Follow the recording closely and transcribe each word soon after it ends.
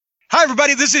Hi,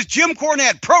 everybody. This is Jim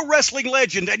Cornette, pro wrestling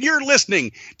legend, and you're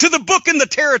listening to the Book in the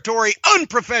Territory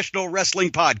Unprofessional Wrestling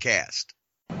Podcast.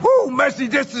 Woo,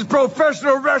 Messi, this is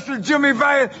professional wrestler Jimmy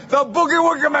Valiant, the Boogie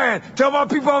Woogie Man. Tell my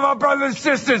people, my brothers and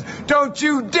sisters, don't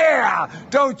you dare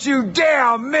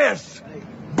miss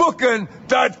Booking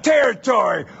the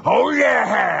Territory. Oh,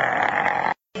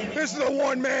 yeah. This is a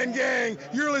one-man gang.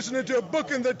 You're listening to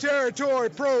Booking the Territory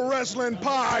Pro Wrestling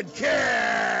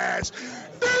Podcast.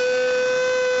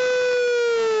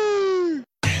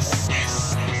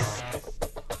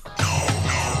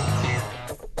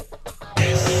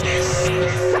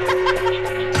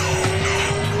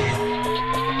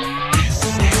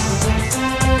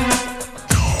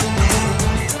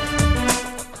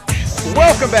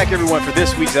 Welcome back, everyone, for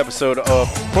this week's episode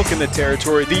of Booking the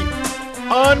Territory, the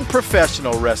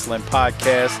Unprofessional Wrestling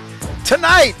Podcast.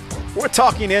 Tonight, we're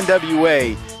talking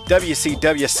NWA,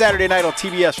 WCW, Saturday night on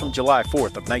TBS from July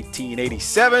 4th of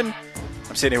 1987.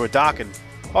 I'm sitting here with Doc and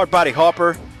Hardbody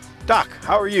Harper. Doc,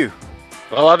 how are you?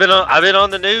 Well, I've been on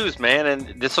the news, man,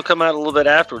 and this will come out a little bit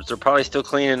afterwards. They're probably still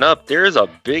cleaning up. There's a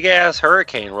big-ass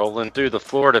hurricane rolling through the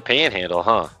Florida Panhandle,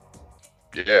 huh?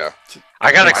 Yeah.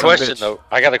 I got a question, though.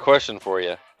 I got a question for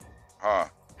you. Huh?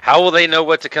 How will they know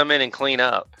what to come in and clean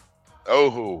up?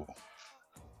 Oh.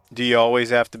 Do you always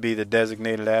have to be the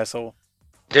designated asshole?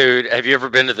 Dude, have you ever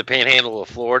been to the Panhandle of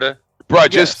Florida? Bro,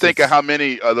 just think of how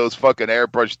many of those fucking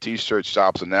airbrush t-shirt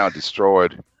shops are now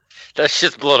destroyed. That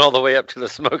shit's blown all the way up to the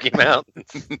Smoky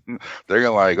Mountains. They're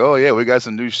gonna like, oh yeah, we got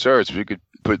some new shirts. We could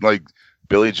put like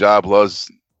Billy Job loves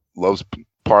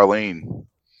Parlene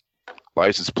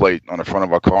license plate on the front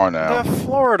of our car now. The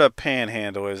Florida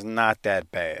Panhandle is not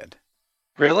that bad.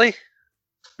 Really?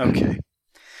 Okay.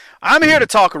 I'm here to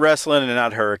talk wrestling and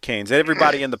not hurricanes.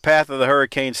 Everybody in the path of the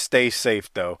hurricane, stay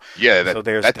safe, though. Yeah, so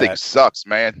that thing sucks,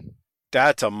 man.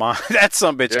 That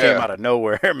sumbitch came out of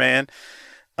nowhere, man.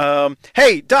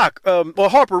 Hey, Doc. Well,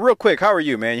 Harper, real quick, how are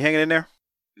you, man? You hanging in there?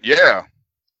 Yeah,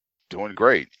 doing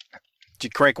great. Did you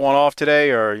crank one off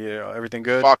today, or everything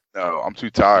good? Fuck no, I'm too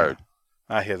tired.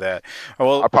 I hear that.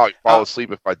 Well, I'd probably fall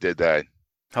asleep if I did that.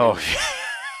 Oh,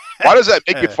 why does that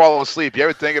make you fall asleep? You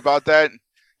ever think about that?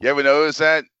 You ever notice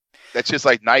that? That's just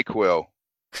like NyQuil.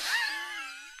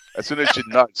 As soon as you're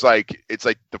nuts, it's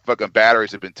like the fucking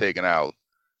batteries have been taken out.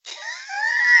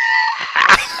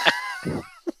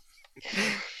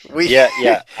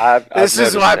 This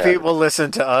is why people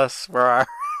listen to us for our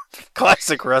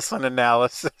classic wrestling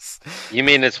analysis. You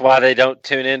mean it's why they don't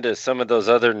tune into some of those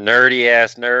other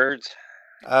nerdy-ass nerds?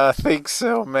 I think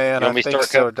so, man. You want me to start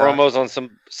cutting promos on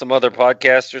some other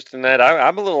podcasters tonight?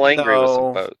 I'm a little angry with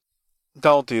some folks.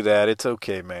 Don't do that. It's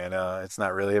okay, man. It's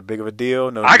not really a big of a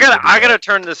deal. No, I gotta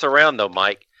turn this around though,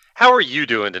 Mike. How are you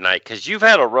doing tonight? Because you've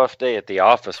had a rough day at the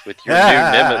office with your new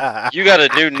nemesis. You got a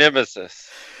new nemesis.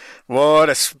 Well,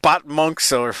 the spot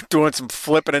monks are doing some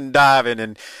flipping and diving,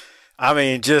 and I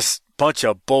mean, just bunch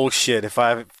of bullshit, if I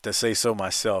have to say so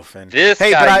myself. And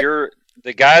you're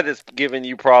the guy that's giving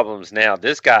you problems now.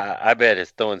 This guy, I bet,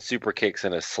 is throwing super kicks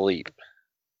in his sleep.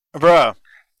 Bruh.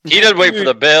 He doesn't wait for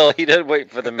the bell. He doesn't wait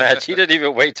for the match. He doesn't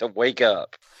even wait to wake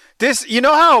up. You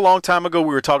know how a long time ago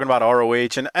we were talking about ROH,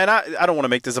 and I don't want to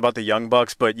make this about the Young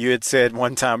Bucks, but you had said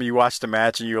one time you watched the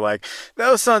match and you were like,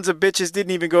 those sons of bitches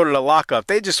didn't even go to the lockup.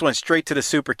 They just went straight to the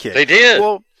super kick. They did.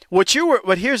 Well,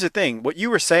 but here's the thing. What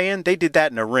you were saying, they did that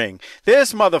in the ring.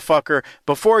 This motherfucker,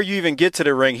 before you even get to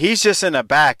the ring, he's just in the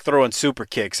back throwing super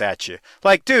kicks at you.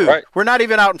 Like, dude, We're not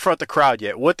even out in front of the crowd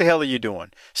yet. What the hell are you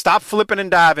doing? Stop flipping and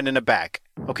diving in the back,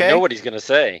 okay? You know what he's going to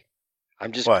say.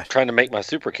 I'm just trying to make my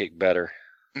super kick better.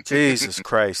 Jesus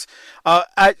Christ.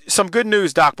 Some good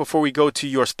news, Doc, before we go to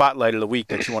your spotlight of the week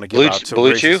that you want to give out so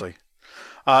graciously.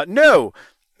 No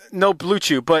Blue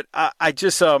Chew, but I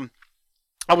just...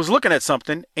 I was looking at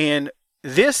something, and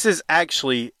this is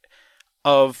actually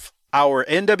of our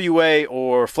NWA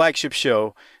or flagship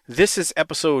show. This is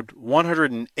episode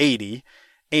 180,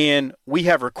 and we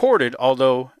have recorded,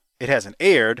 although it hasn't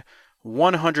aired,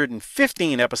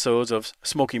 115 episodes of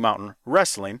Smoky Mountain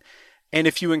Wrestling. And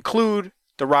if you include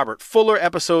the Robert Fuller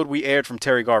episode we aired from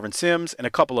Terry Garvin Sims and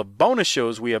a couple of bonus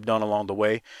shows we have done along the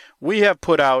way, we have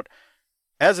put out,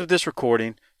 as of this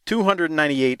recording,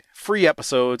 298 free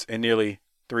episodes and nearly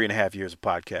 3.5 years of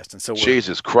podcasting. So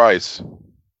Jesus Christ.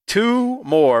 2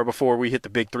 more before we hit the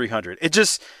big 300. It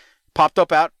just popped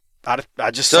up out.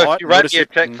 I just saw it. So if you write me a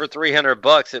check for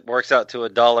 $300, it works out to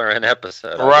 $1 an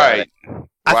episode. Right. Wow.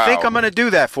 I think I'm going to do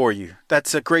that for you.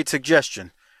 That's a great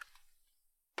suggestion.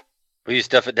 Will you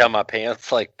stuff it down my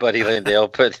pants like Buddy Landale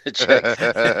put the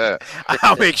check?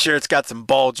 I'll make sure it's got some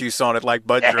ball juice on it like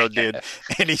Budro did,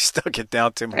 and he stuck it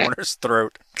down Tim Horner's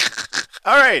throat.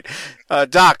 All right,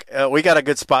 Doc, we got a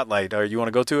good spotlight. You want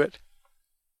to go to it?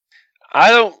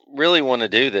 I don't really want to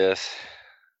do this.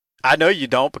 I know you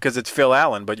don't because it's Phil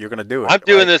Allen, but you're going to do it. I'm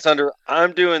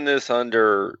doing this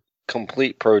under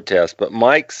complete protest. But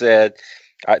Mike said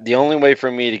the only way for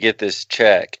me to get this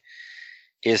check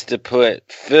is to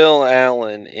put Phil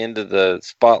Allen into the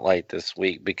spotlight this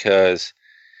week because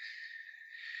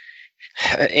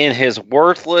in his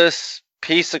worthless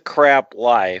piece of crap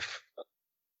life,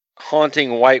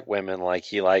 haunting white women like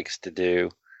he likes to do.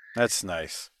 That's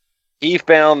nice. He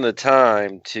found the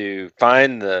time to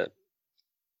find the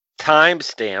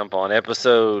timestamp on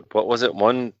episode, what was it,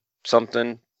 1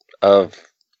 something of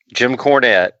Jim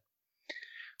Cornette.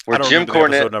 Where I don't remember the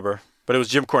episode number, but it was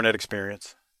Jim Cornette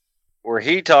Experience. Where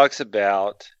he talks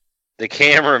about the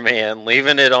cameraman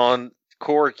leaving it on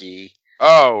Corky.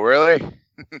 Oh, really?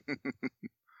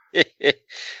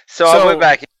 So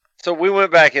we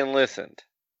went back and listened.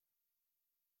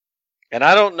 And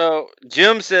I don't know,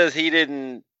 Jim says he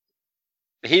didn't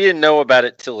know about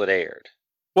it till it aired.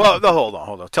 Well, hold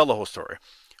on. Tell the whole story.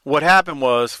 What happened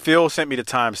was Phil sent me the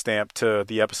timestamp to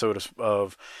the episode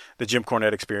of the Jim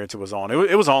Cornette Experience it was on.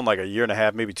 It was on like a year and a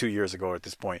half, maybe 2 years ago at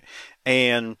this point.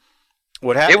 And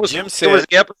what happened, Jim said... It was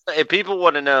the episode, if people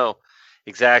want to know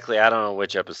exactly, I don't know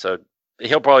which episode.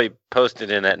 He'll probably post it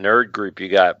in that nerd group you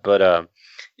got. But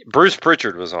Bruce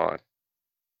Pritchard was on.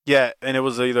 Yeah, and it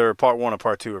was either part 1 or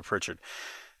part 2 of Pritchard.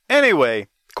 Anyway,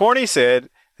 Corny said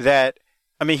that...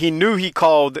 I mean, he knew he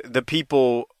called the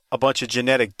people a bunch of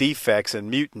genetic defects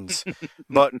and mutants,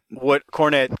 but what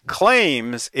Cornette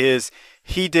claims is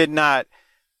he did not,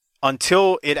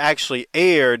 until it actually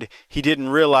aired, he didn't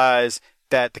realize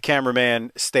that the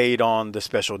cameraman stayed on the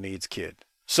special needs kid.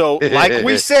 So, like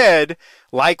we said,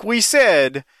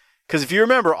 because if you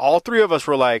remember, all 3 of us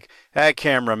were like, that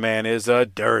cameraman is a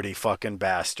dirty fucking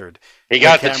bastard. He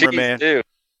got the cheese, too.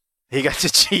 He got the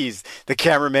cheese. The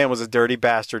cameraman was a dirty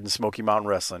bastard in Smoky Mountain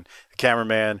Wrestling. The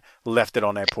cameraman left it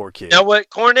on that poor kid. Now, what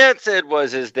Cornette said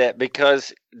is that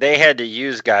because they had to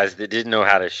use guys that didn't know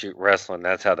how to shoot wrestling,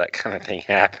 that's how that kind of thing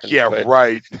happened. Yeah,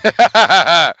 right.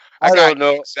 I don't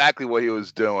know exactly what he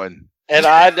was doing. And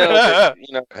I know that,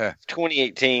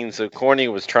 2018, so Corny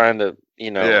was trying to,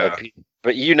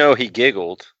 but he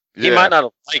giggled. He might not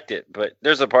have liked it, but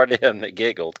there's a part of him that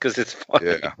giggled because it's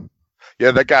funny.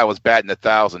 Yeah, that guy was batting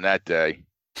 1,000 that day.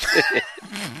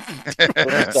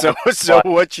 So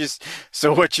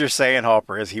what you're saying,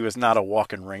 Hopper, is he was not a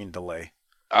walking rain delay.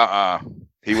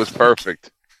 He was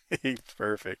perfect. He's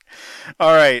perfect.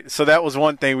 All right, so that was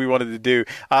one thing we wanted to do.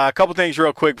 A couple things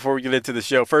real quick before we get into the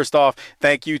show. First off,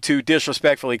 thank you to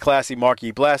Disrespectfully Classy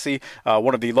Marky Blassie,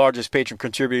 one of the largest patron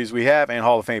contributors we have, and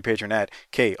Hall of Fame patron at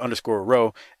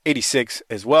K_Row86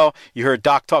 as well. You heard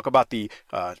Doc talk about the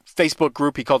Facebook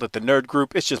group. He called it the Nerd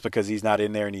Group. It's just because he's not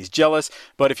in there and he's jealous.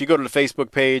 But if you go to the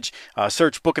Facebook page,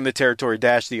 search Booking the Territory -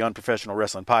 the Unprofessional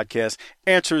Wrestling Podcast,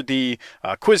 answer the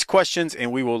quiz questions,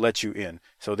 and we will let you in.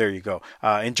 So there you go.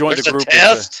 Join the group.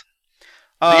 Test?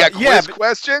 You got quiz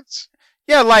questions?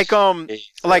 Yeah, like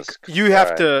you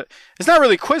have to. It's not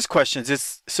really quiz questions.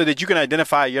 It's so that you can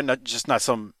identify you're not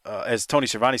some, as Tony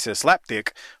Cervani says,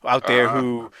 slapdick out there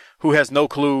who has no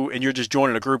clue, and you're just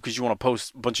joining a group because you want to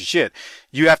post a bunch of shit.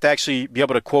 You have to actually be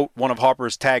able to quote one of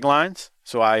Harper's taglines.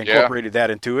 So I incorporated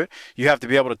that into it. You have to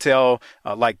be able to tell,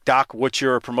 like Doc, what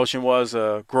your promotion was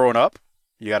growing up.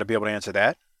 You got to be able to answer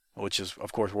that, which is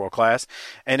of course world class.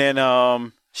 And then I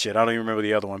don't even remember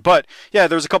the other one. But yeah,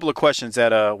 there's a couple of questions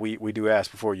that we do ask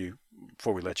before we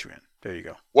let you in. There you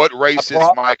go. What race is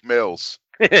Mike Mills?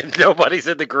 Nobody's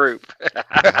in the group.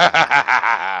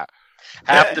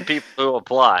 Half the people who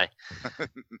apply.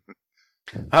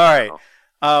 All right.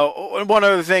 One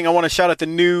other thing, I want to shout out the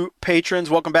new patrons.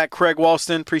 Welcome back, Craig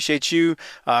Walston. Appreciate you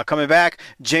coming back.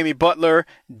 Jamie Butler,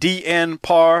 DN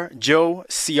Parr, Joe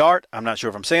Ciart. I'm not sure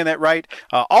if I'm saying that right.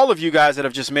 All of you guys that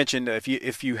I've just mentioned,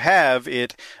 if you have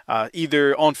it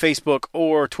either on Facebook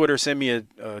or Twitter, send me a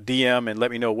DM and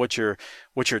let me know what your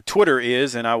Twitter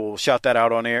is, and I will shout that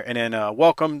out on air. And then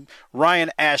welcome Ryan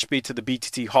Ashby to the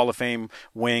BTT Hall of Fame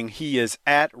wing. He is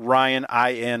at Ryan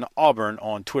IN Auburn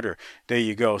on Twitter. There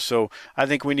you go. So I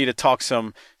think we need to talk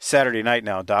some Saturday night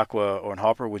now, Doc or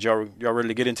Hopper. Would y'all ready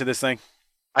to get into this thing?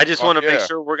 I just want to make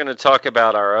sure we're going to talk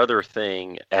about our other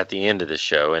thing at the end of the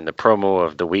show and the promo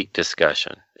of the week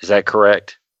discussion. Is that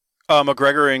correct?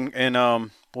 McGregor and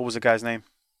what was the guy's name?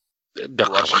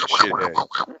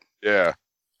 Yeah.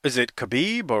 Is it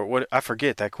Khabib or what? I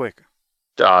forget that quick.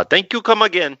 Thank you. Come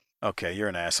again. Okay, you're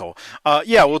an asshole.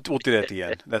 Yeah, we'll do that at the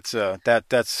end. That's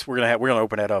we're gonna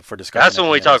open that up for discussion. That's when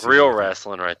we talk real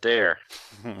wrestling right there.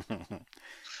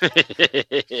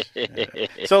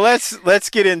 So let's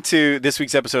get into this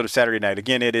week's episode of Saturday Night.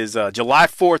 Again, it is July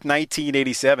 4th,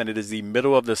 1987. It is the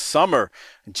middle of the summer.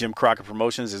 Jim Crockett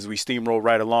Promotions as we steamroll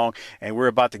right along, and we're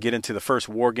about to get into the first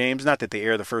War Games. Not that they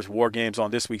air the first War Games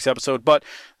on this week's episode, but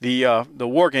the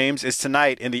War Games is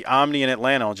tonight in the Omni in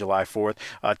Atlanta on July 4th.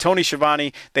 Tony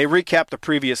Schiavone, they recapped the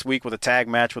previous week with a tag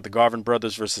match with the Garvin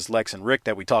brothers versus Lex and Rick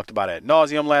that we talked about ad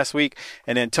nauseum last week.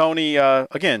 And then Tony,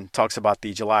 again, talks about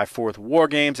the July 4th War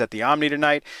Games at the Omni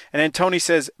tonight. And then Tony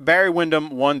says Barry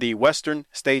Windham won the Western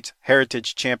States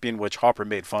Heritage Champion, which Harper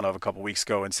made fun of a couple weeks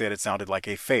ago and said it sounded like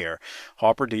a fair.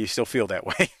 Harper, do you still feel that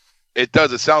way? It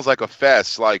does. It sounds like a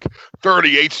fest, like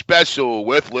 38 special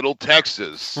with Little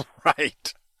Texas.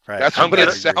 Right. That's what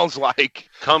it sounds like.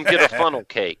 Come get a funnel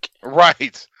cake.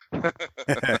 Right.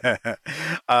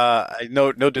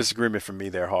 No disagreement from me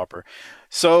there, Harper.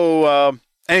 So,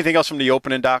 anything else from the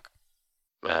opening, Doc?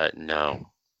 No.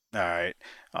 All right.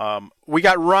 We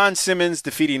got Ron Simmons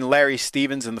defeating Larry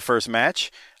Stevens in the first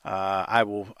match. I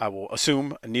will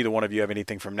assume neither one of you have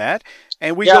anything from that.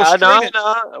 And we go straight.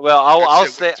 Well, I'll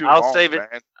save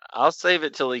it. I'll save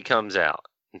it till he comes out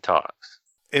and talks.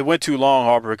 It went too long,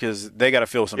 Harper, because they got to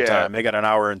fill some time. They got an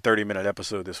hour and 30-minute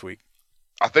episode this week.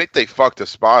 I think they fucked the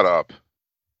spot up,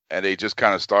 and they just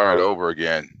kind of started over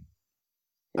again.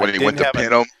 When he went to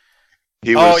pin him,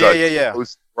 he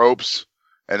was ropes,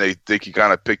 and they think he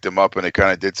kind of picked him up, and they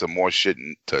kind of did some more shit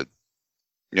to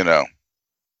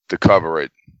cover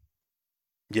it.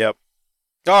 Yep.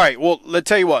 All right. Well, let's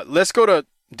tell you what. Let's go to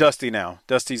Dusty now.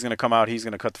 Dusty's going to come out. He's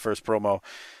going to cut the first promo.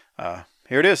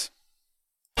 Here it is.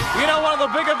 You know, one of the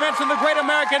big events in the Great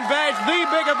American Bash, the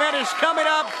big event is coming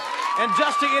up. And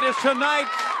Dusty, it is tonight.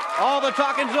 All the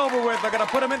talking's over with. They're going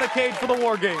to put him in the cage for the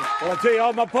War Games. Well, I tell you,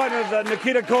 all my partners,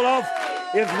 Nikita Koloff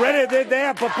is ready. They're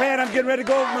there prepared. I'm getting ready to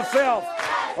go myself.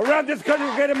 Around this country,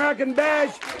 the Great American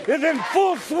Bash is in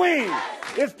full swing.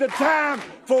 It's the time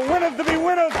for winners to be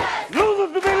winners,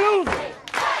 losers to be losers.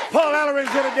 Paul Allery's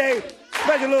here today.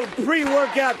 Special little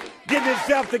pre-workout, getting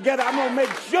himself together. I'm going to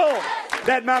make sure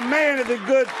that my man is in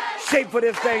good shape for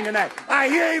this thing tonight. I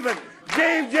hear even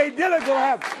James J. Dillon going to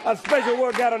have a special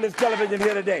workout on this television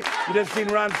here today. You just seen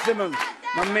Ron Simmons,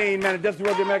 my main man, Dusty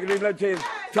Rhodes, the American Dream. Let's tell you,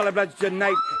 television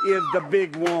tonight is the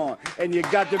big one. And you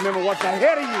got to remember what's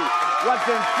ahead of you. What's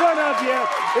in front of you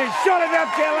is Charlotte,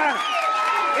 North Carolina.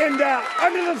 In the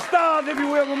Under the Stars, if you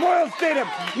will, Memorial Stadium.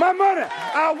 My money,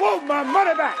 I want my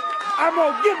money back. I'm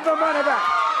going to get my money back.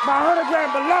 My $100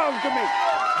 grand belongs to me.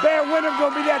 Bear Windham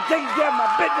going to be there taking care of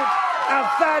my business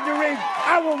outside the ring.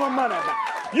 I want my money back.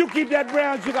 You keep that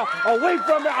brown sugar away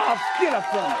from me, I'll steal it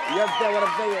from you. You understand what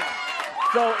I'm saying?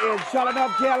 So in Charlotte,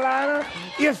 North Carolina,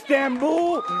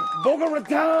 Istanbul, Boca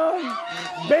Raton,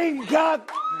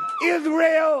 Bangkok,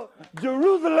 Israel,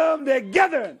 Jerusalem, they're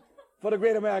gathering for the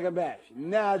Great American Bash.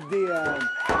 Now, dear,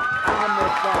 I'm going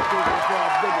to start taking care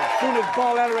of business. As soon as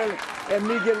Paul Allery and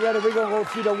me get ready, we're going to go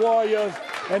see the Warriors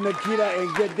and Nikita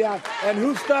and get down. And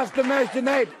who starts the match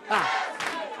tonight?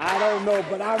 I don't know,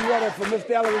 but I'm ready for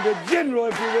Mr. Allery, the general,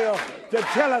 if you will, to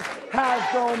tell us how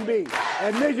it's going to be.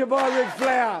 And Major Boy Ric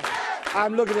Flair,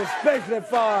 I'm looking especially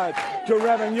forward to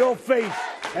rubbing your face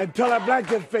and Tully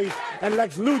Blanchard's face and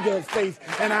Lex Luger's face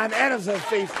and Arn Anderson's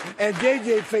face and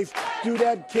JJ's face to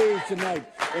that cage tonight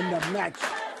in the match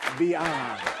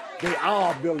beyond. They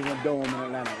are building a dome in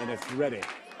Atlanta, and it's ready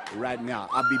right now.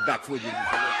 I'll be back with you.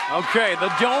 Okay,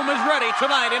 the dome is ready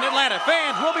tonight in Atlanta.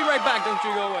 Fans, we'll be right back. Don't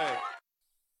you go away.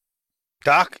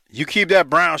 Doc, you keep that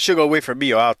brown sugar away from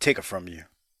me or I'll take it from you.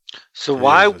 So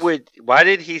why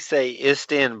did he say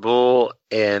Istanbul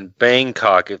and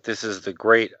Bangkok if this is the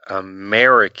Great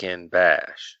American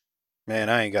Bash? Man,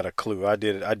 I ain't got a clue. I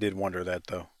did wonder that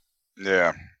though.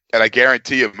 Yeah. And I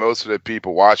guarantee you most of the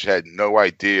people watching had no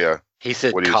idea he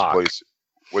said what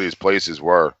his places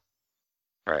were.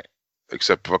 Right.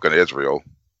 Except fucking Israel.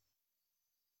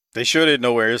 They sure didn't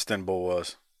know where Istanbul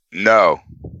was. No.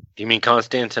 You mean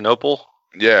Constantinople?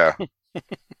 Yeah.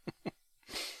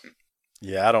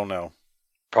 Yeah, I don't know.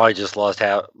 Probably just lost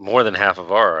more than half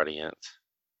of our audience.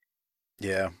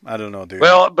 Yeah, I don't know, dude.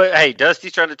 Well, but hey,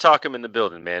 Dusty's trying to talk him in the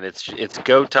building, man. It's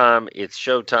go time. It's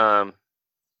show time.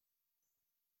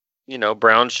 You know,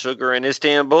 brown sugar in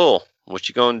Istanbul. What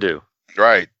you gonna do?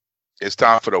 Right. It's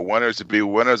time for the winners to be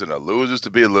winners and the losers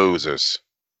to be losers.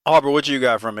 Harper, what you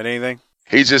got from it? Anything?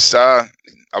 He's just,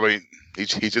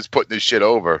 he's just putting this shit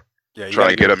over. Yeah, trying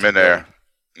to get him in there.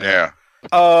 Yeah.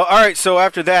 All right. So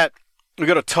after that, we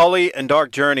go to Tully and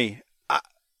Dark Journey.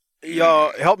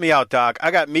 Y'all, help me out, Doc.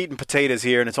 I got meat and potatoes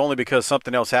here, and it's only because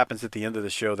something else happens at the end of the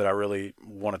show that I really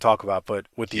want to talk about. But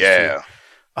with these two,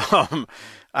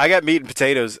 I got meat and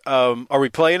potatoes. Are we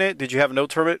playing it? Did you have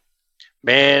notes from it?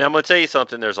 Man, I'm gonna tell you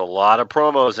something. There's a lot of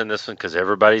promos in this one because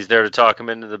everybody's there to talk them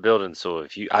into the building. So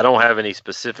I don't have any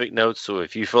specific notes. So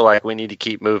if you feel like we need to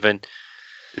keep moving,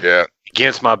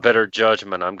 against my better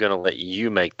judgment, I'm gonna let you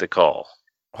make the call.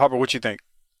 Harper, what you think?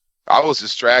 I was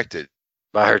distracted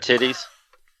by her titties.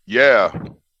 Yeah.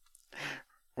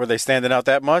 Were they standing out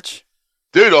that much?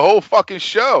 Dude, the whole fucking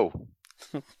show.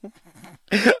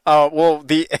 Well,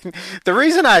 the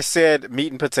reason I said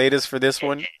meat and potatoes for this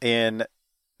one and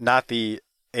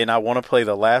I want to play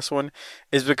the last one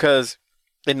is because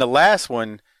in the last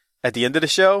one, at the end of the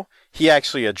show, he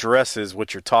actually addresses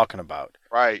what you're talking about.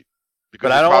 Right. Because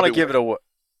but I don't want to give it away.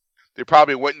 They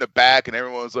probably went in the back and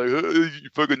everyone's like, "Your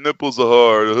fucking nipples are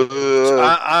hard."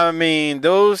 I mean,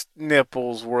 those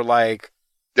nipples were like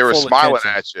they were smiling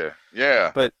at you.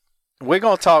 Yeah. But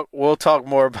we'll talk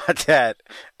more about that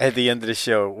at the end of the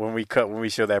show when we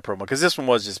show that promo, because this one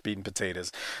was just beating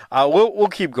potatoes. We'll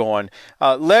keep going.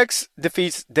 Lex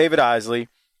defeats David Isley,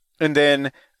 and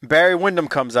then Barry Windham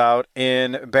comes out,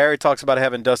 and Barry talks about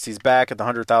having Dusty's back at the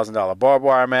 $100,000 barbed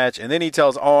wire match, and then he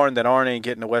tells Arn that Arn ain't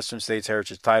getting the Western States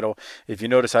Heritage title. If you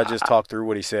notice, I just talked through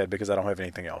what he said because I don't have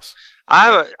anything else.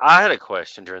 I had a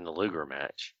question during the Luger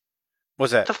match.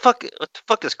 What's that? What the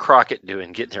fuck is Crockett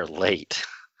doing getting there late?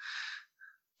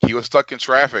 He was stuck in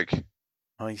traffic.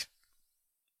 Well, he's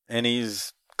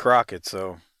Crockett,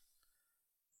 so.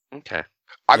 Okay.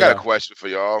 I got a question for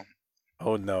y'all.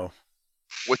 Oh, no.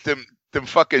 With them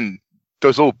fucking,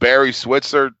 those little Barry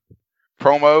Switzer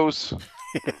promos.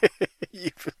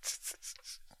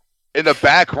 In the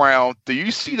background, do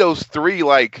you see those three,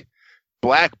 like,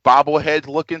 black bobblehead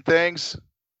looking things?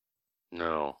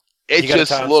 No. It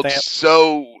just looks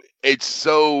so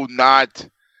not,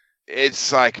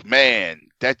 it's like, man,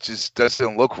 that just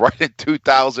doesn't look right in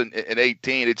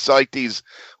 2018. It's like these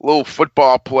little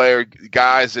football player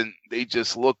guys, and they're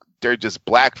just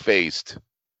black-faced.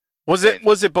 Was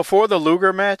it before the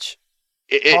Luger match?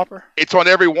 It's on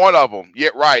every one of them. Yeah,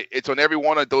 right. It's on every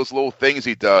one of those little things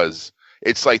he does.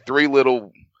 It's like three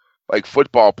little, like,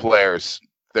 football players.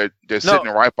 They're sitting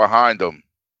right behind him.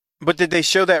 But did they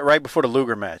show that right before the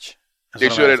Luger match? They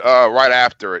showed it right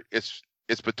after it. It's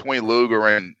between Luger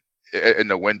and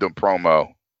the Wyndham promo.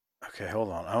 Okay, hold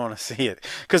on. I want to see it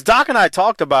because Doc and I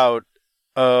talked about.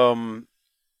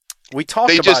 We talked.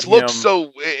 They about just look him.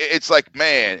 So. It's like,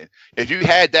 man, if you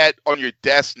had that on your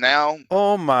desk now.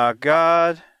 Oh my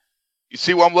God! You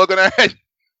see what I'm looking at?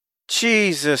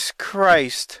 Jesus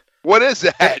Christ! What is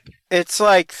that? It's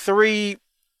like three,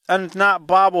 and not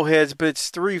bobbleheads, but it's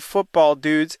three football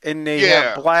dudes, and they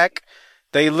have black.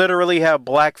 They literally have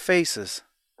black faces.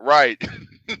 Right.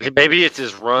 Maybe it's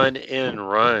his run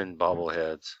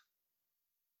bobbleheads.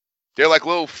 They're like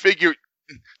little figure.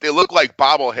 They look like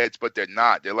bobbleheads, but they're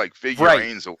not. They're like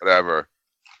figurines or whatever.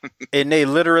 And they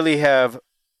literally have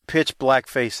pitch black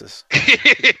faces.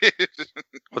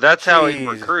 Well, that's how he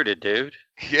recruited, dude.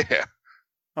 Yeah.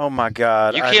 Oh my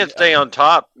God! You can't stay on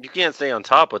top. You can't stay on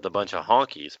top with a bunch of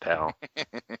honkies, pal.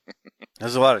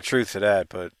 There's a lot of truth to that,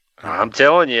 but I'm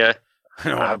telling you. I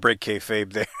don't want to break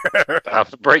kayfabe there. I'll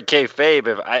break kayfabe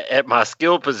if at my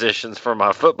skill positions for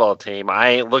my football team, I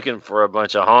ain't looking for a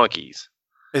bunch of honkies.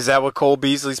 Is that what Cole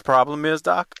Beasley's problem is,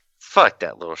 Doc? Fuck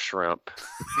that little shrimp.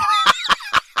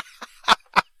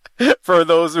 For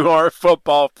those who aren't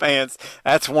football fans,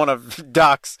 that's one of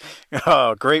Doc's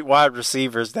great wide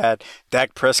receivers that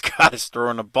Dak Prescott is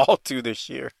throwing the ball to this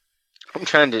year. I'm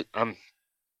queuing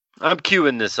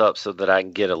this up so that I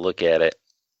can get a look at it.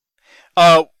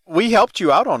 We helped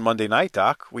you out on Monday night,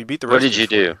 Doc. We beat the Redskins. What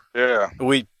did you do? Yeah.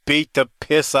 We beat the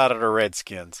piss out of the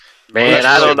Redskins. Man,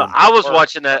 I don't know. I was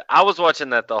watching that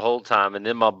the whole time, and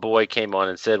then my boy came on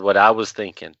and said what I was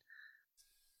thinking.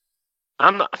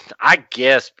 I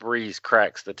guess Breeze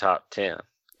cracks the top 10.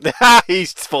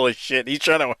 He's full of shit. He's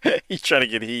trying to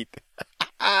get heat.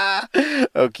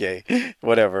 Okay,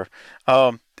 whatever.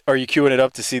 Are you queuing it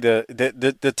up to see the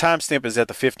timestamp is at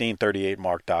the 15:38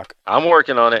 mark, Doc? I'm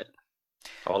working on it.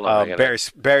 Hold on.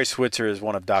 Barry Switzer is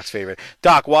one of Doc's favorite.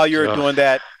 Doc, while you're doing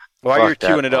that, while you're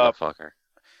queuing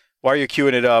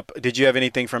it up, did you have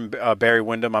anything from Barry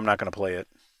Windham? I'm not going to play it.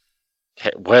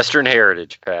 Western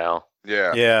Heritage, pal.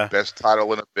 Yeah. Best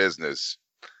title in the business.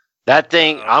 That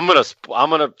thing, I'm gonna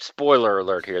spoiler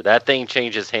alert here. That thing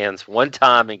changes hands one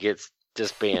time and gets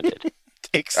disbanded.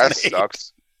 That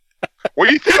sucks. What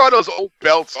do you think all those old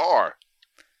belts are?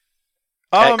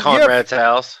 At Conrad's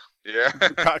house. Yeah.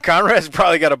 Conrad's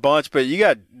probably got a bunch, but you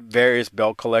got various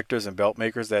belt collectors and belt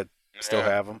makers that still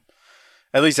have them.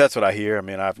 At least that's what I hear. I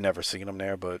mean, I've never seen them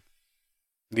there, but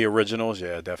The originals,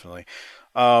 yeah, definitely.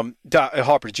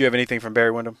 Harper, did you have anything from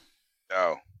Barry Windham?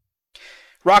 No.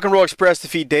 Rock and Roll Express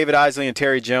defeat David Isley and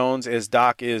Terry Jones as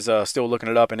Doc is still looking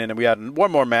it up. And then we had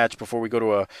one more match before we go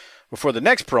to before the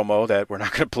next promo that we're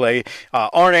not going to play.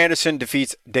 Arn Anderson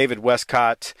defeats David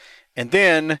Westcott. And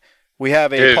then we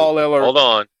have Paul Eller. Hold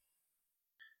on.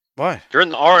 What? During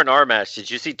the R&R match,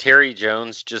 did you see Terry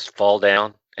Jones just fall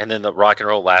down and then the Rock and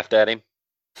Roll laughed at him?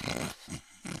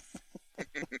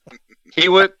 He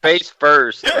went face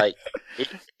first. Like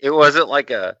it wasn't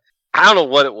like I don't know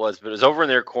what it was, but it was over in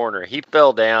their corner. He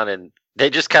fell down, and they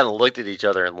just kind of looked at each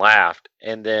other and laughed.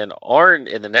 And then Arn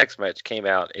in the next match came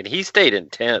out, and he stayed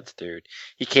intense, dude.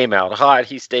 He came out hot.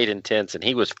 He stayed intense, and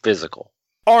he was physical.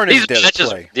 Arn is dead to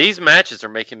play. These matches are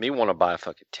making me want to buy a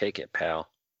fucking ticket, pal.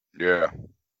 Yeah.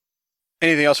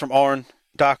 Anything else from Arn,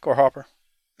 Doc, or Harper?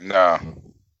 No.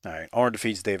 All right, Arn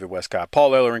defeats David Westcott.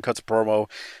 Paul Ellering cuts a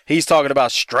promo. He's talking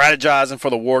about strategizing for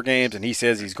the War Games, and he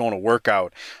says he's going to work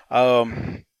out.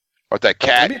 Or that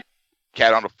cat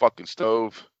on the fucking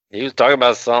stove. He was talking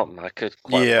about something. I couldn't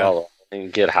quite follow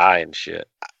and get high and shit.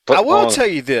 I will tell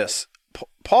you this.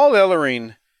 Paul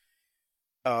Ellering,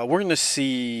 we're going to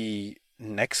see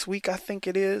next week, I think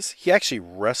it is. He actually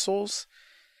wrestles,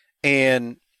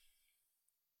 and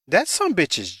that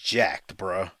sumbitch is jacked,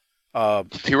 bro.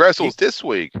 He wrestles this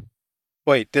week.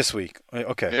 Wait, this week.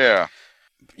 Okay. Yeah.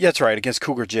 That's right, against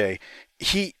Cougar J.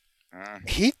 He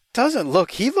doesn't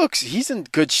look. He's in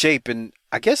good shape, and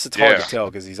I guess it's hard to tell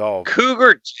because he's all.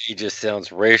 Cougar J just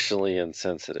sounds racially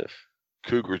insensitive.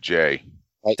 Cougar J.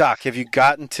 Doc, have you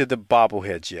gotten to the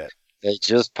bobbleheads yet? They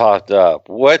just popped up.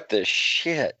 What the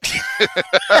shit?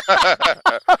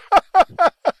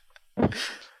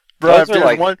 Bro,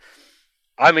 one.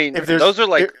 I mean, those are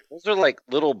like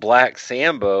little black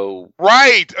Sambo.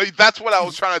 Right. That's what I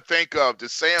was trying to think of. The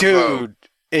Sambo. Dude,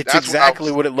 it's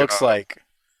exactly what it looks like.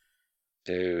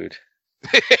 Dude.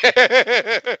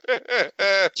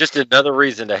 Just another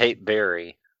reason to hate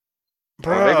Barry.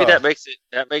 Or maybe that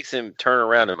makes him turn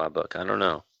around in my book. I don't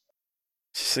know.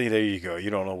 See, there you go. You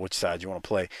don't know which side you want to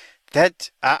play.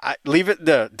 I leave it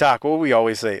to Doc. What we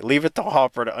always say, leave it to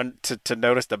Harper to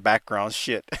notice the background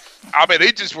shit. I mean,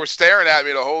 they just were staring at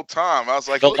me the whole time. I was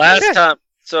like, the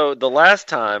last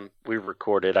time we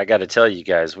recorded, I got to tell you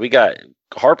guys,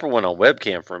 Harper went on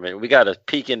webcam for a minute. We got a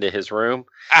peek into his room,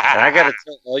 and I got to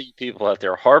tell all you people out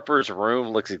there, Harper's room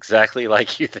looks exactly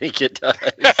like you think it does.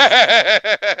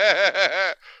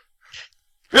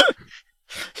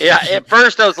 Yeah, at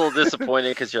first I was a little disappointed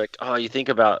because you're like, oh, you think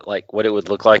about like what it would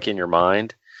look like in your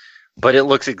mind, but it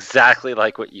looks exactly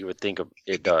like what you would think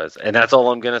it does, and that's all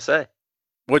I'm gonna say.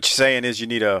 What you're saying is you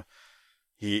need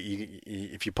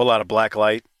if you pull out a black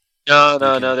light. No,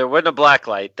 there wasn't a black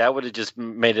light. That would have just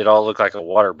made it all look like a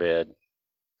waterbed.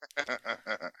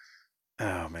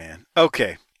 Oh man.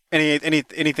 Okay.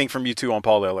 Anything from you two on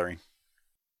Paul Ellering?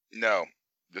 No,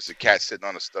 just a cat sitting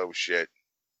on the stove. Shit.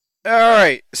 All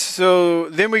right, so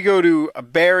then we go to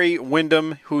Barry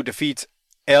Windham, who defeats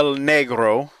El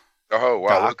Negro. Oh, wow,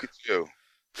 Doc. Look at you.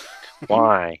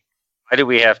 Why? Why do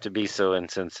we have to be so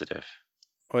insensitive?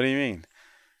 What do you mean?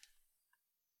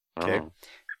 Okay.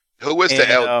 Who is the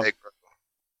El Negro?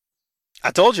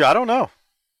 I told you, I don't know.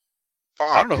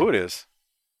 Fuck. I don't know who it is.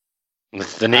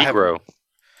 It's the Negro.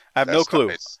 I have no clue.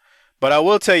 Nice. But I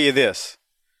will tell you this.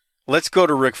 Let's go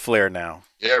to Ric Flair now.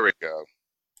 There we go.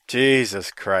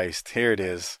 Jesus Christ. Here it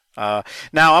is. Now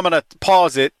I'm going to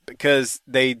pause it because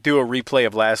they do a replay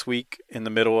of last week in the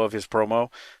middle of his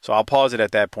promo. So I'll pause it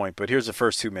at that point. But here's the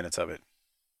first 2 minutes of it.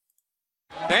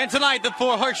 And tonight, the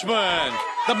Four Horsemen,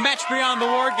 the match beyond the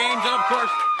War Games, and of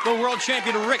course, the world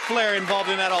champion Ric Flair involved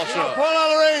in that also. Paul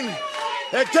Ellering,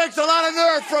 it takes a lot of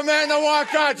nerve for a man to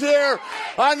walk out here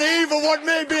on the eve of what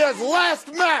may be his last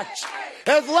match,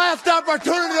 his last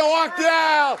opportunity to walk the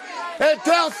aisle and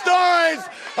tell stories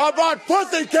about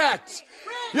pussycats.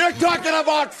 You're talking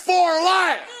about 4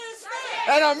 lions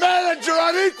and a manager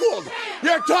unequaled.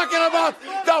 You're talking about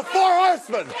the 4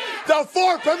 horsemen, the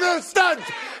 4 premier studs,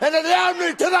 and in the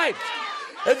army tonight.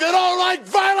 If you don't like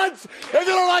violence, if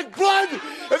you don't like blood,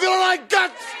 if you don't like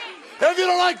guts, if you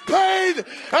don't like pain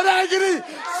and agony,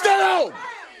 stay home.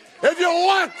 If you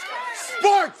want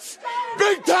sports,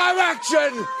 big time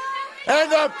action,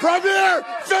 and the premier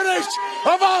finish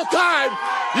of all time,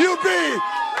 you be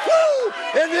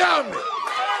in the army.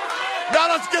 Now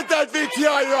let's get that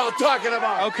VTR you're all talking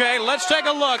about. Okay, let's take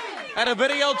a look at a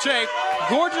videotape.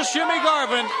 Gorgeous Jimmy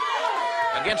Garvin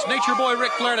against Nature Boy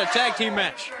Ric Flair in a tag team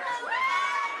match.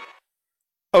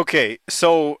 Okay,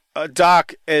 so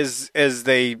Doc, as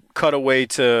they cut away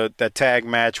to that tag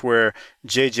match where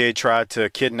JJ tried to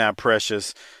kidnap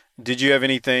Precious, Did you have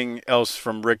anything else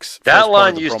from Rick's? That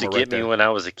line used to get me when I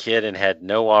was a kid and had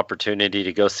no opportunity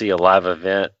to go see a live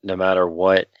event, no matter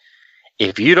what.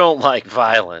 If you don't like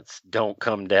violence, don't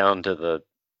come down to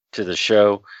the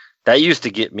show. That used to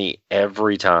get me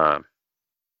every time.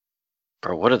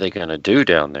 Bro, what are they gonna do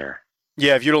down there?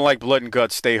 Yeah, if you don't like blood and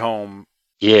guts, stay home.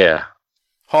 Yeah.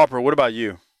 Harper, what about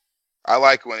you? I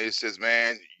like when he says,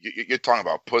 "Man, you're talking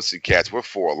about pussycats. We're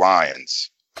 4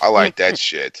 lions." I like that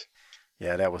shit.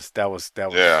 Yeah, that was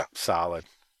solid.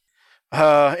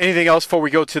 Anything else before we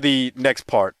go to the next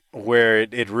part where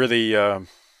it really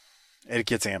it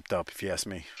gets amped up, if you ask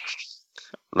me.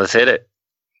 Let's hit it.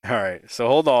 All right, so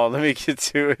hold on. Let me get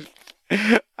to it.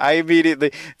 I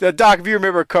immediately, Doc, if you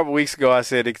remember a couple weeks ago, I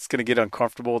said it's going to get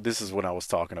uncomfortable. This is what I was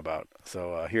talking about.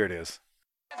 So here it is.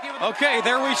 Okay,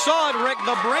 there we saw it, Rick,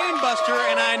 the brain buster,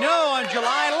 and I know on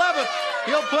July 11th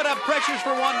he'll put up Precious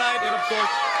for one night and, of course,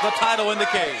 the title in the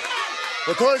cage.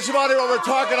 Well, Tony Schiavone, what we're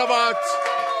talking about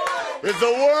is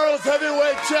the World's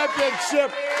Heavyweight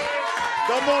Championship,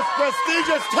 the most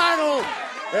prestigious title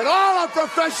in all of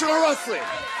professional wrestling.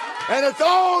 And it's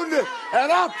owned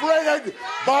and operated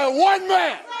by one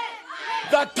man,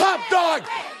 the top dog,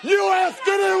 U.S.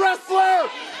 Guinea wrestler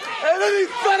in any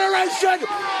federation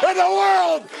in the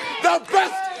world. The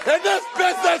best in this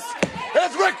business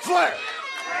is Ric Flair.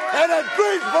 And in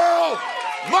Greensboro,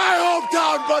 my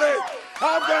hometown, buddy,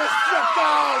 I'm going to strip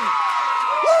down.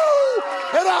 Woo!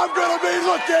 And I'm going to be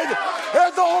looking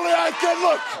as only I can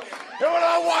look. And when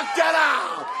I walk that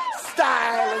out,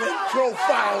 styling and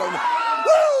profiling.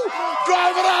 Woo!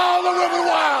 Driving all the women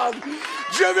wild.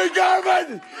 Jimmy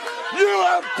Garvin, you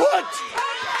have put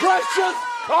Precious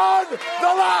on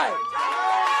the line.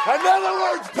 In other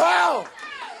words, pal,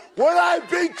 when I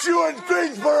beat you in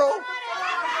Greensboro,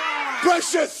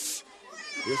 Precious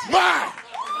is mine.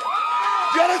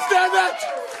 Do you understand that?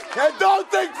 And don't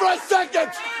think for a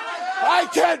second I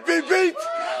can't be beat.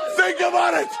 Think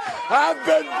about it. I've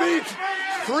been beat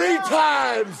 3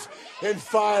 times in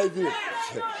 5 years.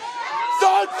 So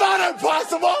it's not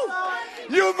impossible.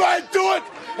 You might do it.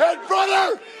 And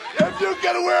brother, if you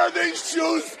can wear these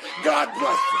shoes, God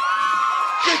bless you.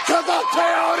 Because I'll tell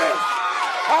you how it is.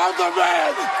 I'm the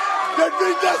man that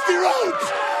beat Dusty Rhodes.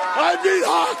 I beat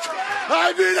Hawk.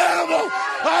 I beat Animal.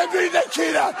 I beat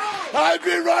Nikita. I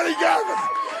beat Ronnie Garvin.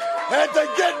 And to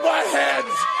get my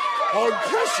hands on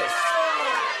Precious,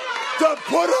 to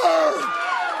put her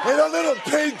in a little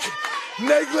pink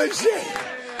negligee,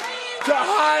 to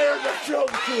hire the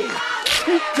film team,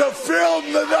 to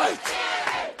film the night,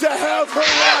 to have her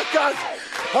rock out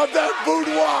of that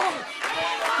boudoir.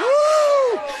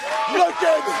 Woo!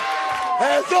 Looking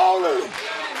as only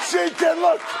she can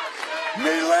look. Me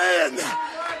laying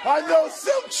on those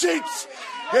silk sheets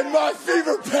in my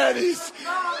fever panties,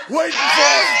 waiting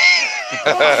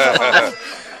for her.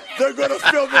 They're going to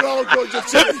film it all, Georgia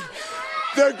City.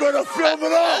 They're going to film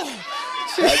it all.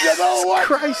 And you know what?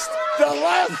 Christ. The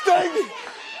last thing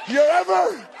you're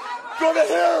ever going to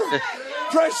hear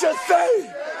Precious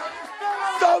say,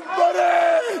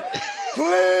 somebody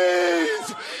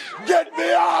please get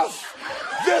me off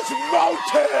this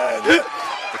mountain.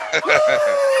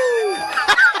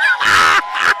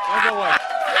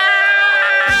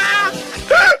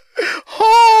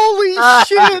 Holy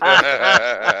shit.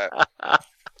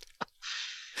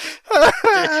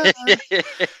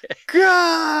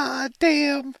 God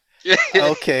damn.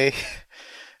 Okay.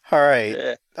 All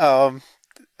right.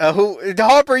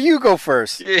 Harper, you go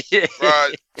first.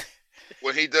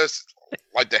 When he does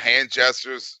like the hand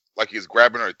gestures, like he's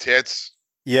grabbing her tits.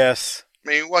 Yes. I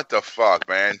mean, what the fuck,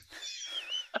 man?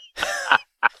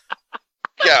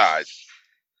 God.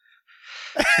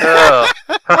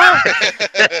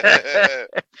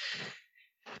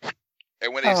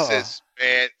 And when he says,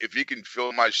 "Man, if you can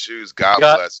fill my shoes, God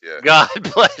bless you." God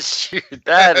bless you.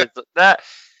 That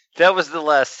was the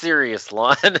last serious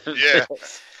line. Yeah.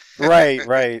 Right.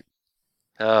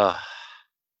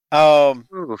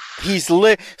 He's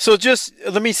lit. So just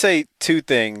let me say 2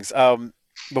 things.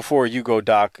 Before you go,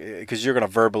 Doc, because you're going to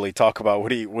verbally talk about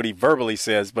what he verbally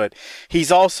says, but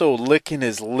he's also licking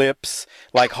his lips,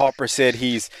 like Harper said.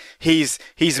 He's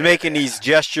making these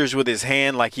gestures with his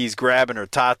hand, like he's grabbing her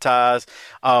tatas.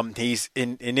 And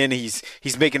then he's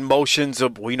making motions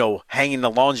of hanging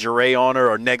the lingerie on her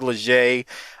or negligee.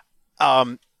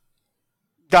 Doc,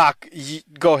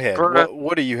 go ahead.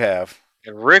 What do you have?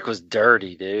 Rick was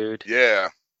dirty, dude. Yeah.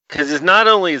 Because it's not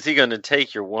only is he going to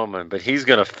take your woman, but he's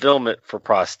going to film it for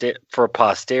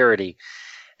posterity.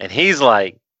 And he's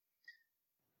like,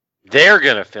 they're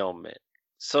going to film it.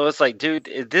 So it's like,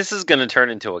 dude, this is going to turn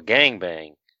into a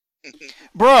gangbang.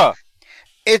 Bruh,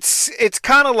 it's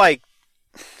kind of like,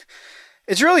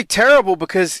 It's really terrible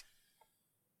because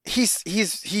he's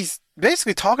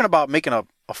basically talking about making a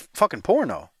fucking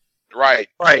porno. Right.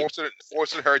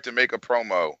 Forcing her to make a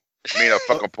promo. I mean, a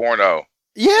fucking porno.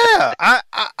 Yeah,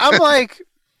 I'm like,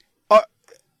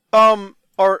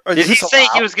 did he say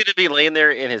he was going to be laying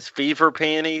there in his fever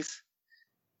panties?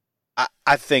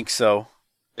 I think so.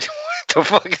 What the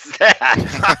fuck is that?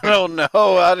 I don't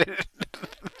know.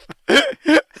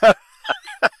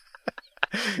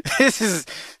 This is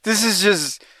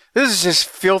just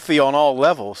filthy on all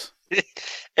levels.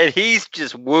 And he's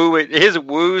just wooing. His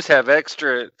woos have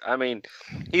extra. I mean,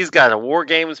 he's got a War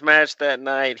Games match that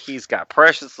night. He's got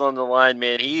Precious on the line,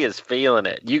 man. He is feeling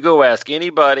it. You go ask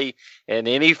anybody in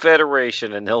any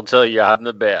federation, and they'll tell you I'm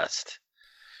the best.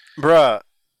 Bruh,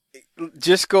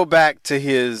 just go back to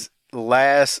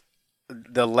the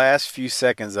last few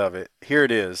seconds of it. Here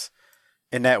it is,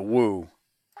 in that woo.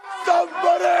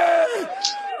 Somebody,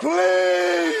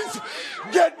 please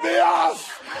get me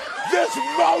off this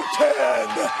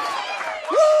mountain!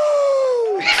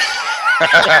 Woo!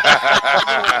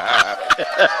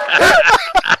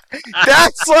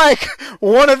 That's like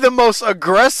one of the most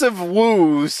aggressive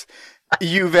woos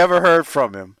you've ever heard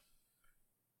from him.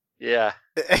 Yeah.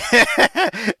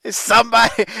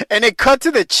 Somebody, and it cut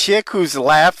to the chick who's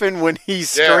laughing when he's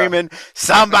screaming,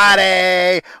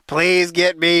 "Somebody, please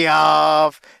get me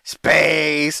off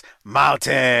Space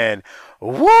Mountain."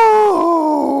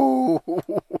 Woo!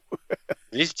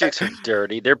 These chicks are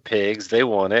dirty. They're pigs. They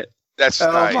want it. That's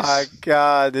nice. Oh my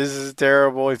God, this is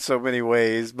terrible in so many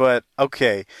ways. But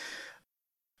okay.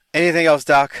 Anything else,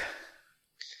 Doc?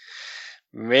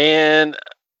 Man,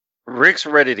 Rick's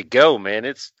ready to go, man.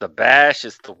 It's the Bash,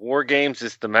 it's the War Games,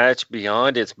 it's the match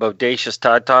beyond, it's Bodacious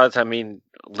Tatas. I mean,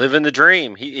 living the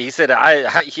dream. He said,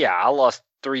 I lost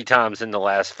 3 times in the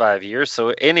last 5 years, so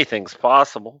anything's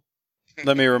possible.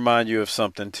 Let me remind you of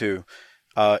something too.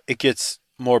 It gets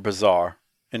more bizarre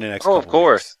in the next. Oh, of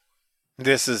course. Weeks.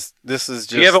 This is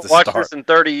just. You haven't watched this in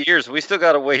 30 years. We still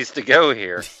got a ways to go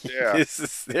here. Yeah.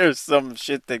 There's some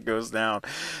shit that goes down.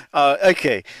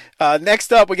 Okay.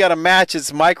 Next up, we got a match.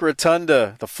 It's Mike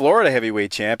Rotunda, the Florida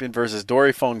heavyweight champion, versus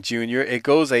Dory Funk Jr. It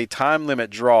goes a time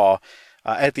limit draw.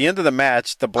 At the end of the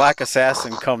match, the Black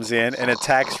Assassin comes in and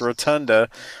attacks Rotunda.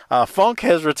 Funk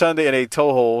has Rotunda in a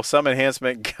toehold. Some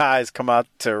enhancement guys come out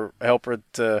to help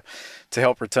Rotunda.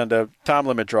 Time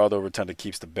limit draw, though. Rotunda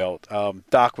keeps the belt.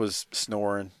 Doc was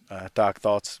snoring. Doc,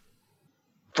 thoughts?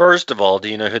 First of all, do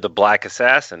you know who the Black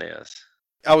Assassin is?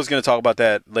 I was going to talk about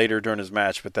that later during his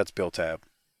match, but that's Bill Tab.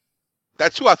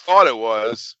 That's who I thought it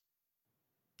was.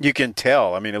 You can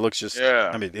tell. I mean, it looks just. Yeah.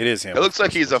 I mean, it is him. It looks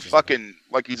like he's a fucking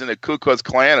he's in the Ku Klux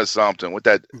Klan or something with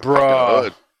that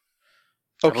hood.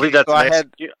 Okay,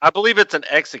 I believe it's an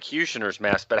executioner's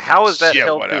mask, but how is that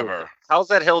held? How's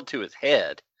that held to his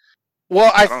head?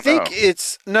 Well, I think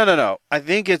it's no. I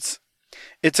think it's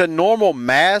a normal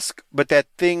mask, but that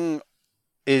thing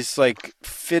is like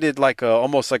fitted like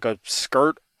almost like a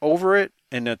skirt over it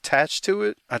and attached to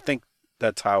it. I think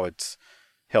that's how it's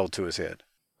held to his head.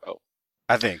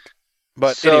 I think.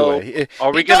 But so, anyway,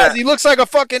 he looks like a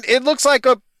fucking,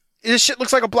 this shit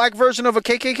looks like a black version of a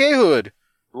KKK hood.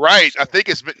 Right. I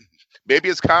think maybe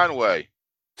it's Conway.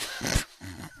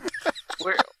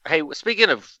 Hey, speaking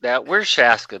of that, where's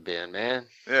Shaska been, man?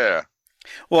 Yeah.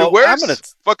 Well, dude,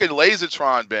 where's fucking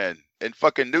Lasertron been in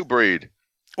fucking New Breed?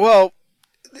 Well,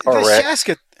 the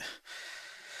Shaska,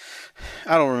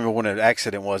 I don't remember when the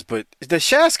accident was, but the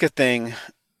Shaska thing,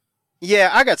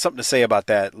 yeah, I got something to say about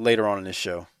that later on in this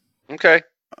show. Okay.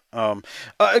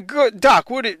 Good, Doc.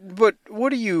 What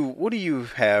do you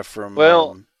have from?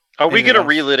 Well, are we going to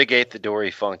relitigate the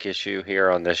Dory Funk issue here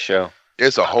on this show?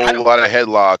 There's a whole lot of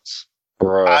headlocks,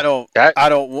 bro.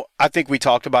 I think we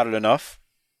talked about it enough.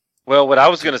 Well, what I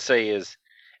was going to say is,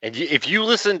 and if you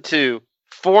listen to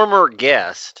former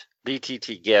guest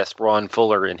BTT guest Ron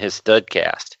Fuller in his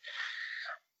Studcast,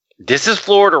 this is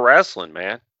Florida wrestling,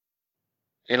 man.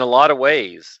 In a lot of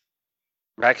ways,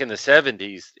 back in the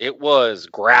 70s, it was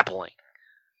grappling.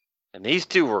 And these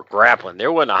two were grappling.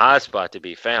 There wasn't a high spot to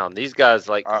be found. These guys,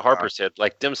 like Harper said,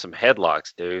 like them some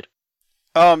headlocks, dude.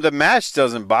 The match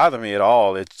doesn't bother me at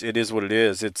all. It is what it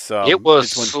is. It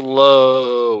was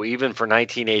slow, even for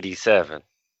 1987.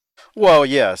 Well,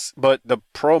 yes, but the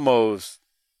promos.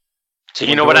 So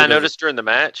you know what I noticed during the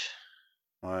match?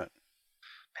 What?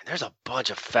 There's a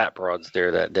bunch of fat broads there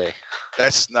that day.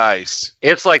 That's nice.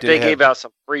 It's like they gave out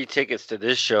some free tickets to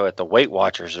this show at the Weight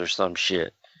Watchers or some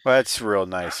shit. Well, that's real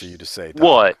nice of you to say, Doc.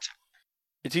 What?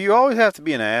 Do you always have to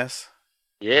be an ass?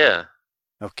 Yeah.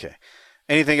 Okay.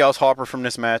 Anything else, Harper, from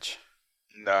this match?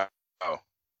 No.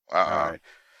 All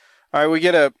right. We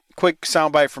get quick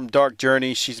soundbite from Dark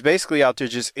Journey. She's basically out there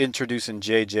just introducing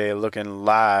JJ, looking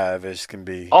live as can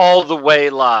be. All the way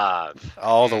live.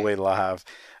 All the way live.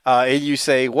 And you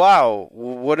say, wow,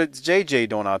 what is JJ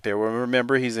doing out there? Well,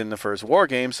 remember, he's in the first War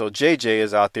Game, so JJ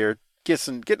is out there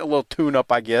getting a little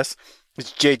tune-up, I guess.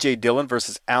 It's J.J. Dillon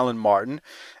versus Alan Martin.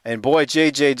 And boy,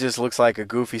 J.J. just looks like a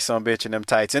goofy sumbitch in them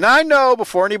tights. And I know,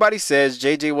 before anybody says,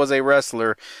 J.J. was a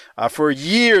wrestler for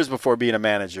years before being a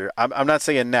manager. I'm not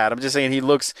saying that. I'm just saying he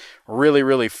looks really,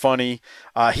 really funny.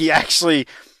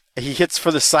 He hits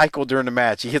for the cycle during the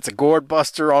match. He hits a gourd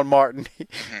buster on Martin.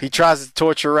 He tries to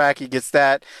torture rack. He gets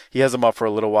that. He has him up for a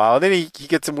little while. And then he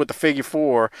gets him with the figure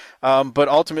four. But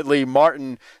ultimately,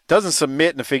 Martin doesn't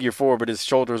submit in the figure four, but his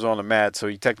shoulder's on the mat, so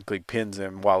he technically pins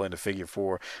him while in the figure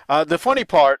four. The funny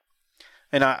part,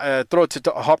 and I throw it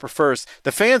to Harper first,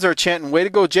 the fans are chanting, way to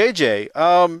go,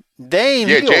 JJ. They ain't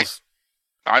heels.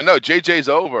 I know, JJ's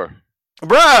over.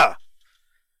 Bruh!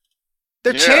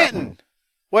 They're chanting.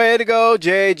 Way to go,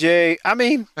 JJ. I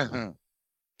mean,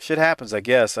 shit happens, I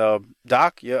guess.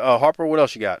 Doc, Harper, what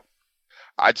else you got?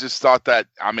 I just thought that,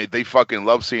 they fucking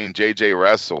love seeing JJ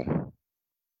wrestle.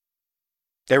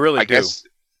 They really do.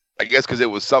 I guess because it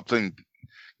was something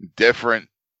different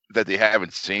that they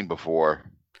haven't seen before.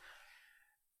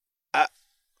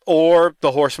 Or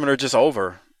the Horsemen are just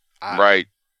over. Right.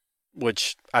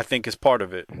 Which I think is part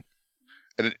of it.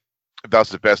 And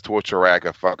that's the best torture rack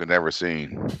I've fucking ever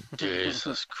seen.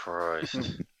 Jesus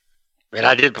Christ. Man,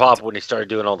 I did pop when he started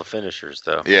doing all the finishers,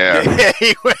 though. Yeah.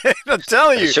 I'm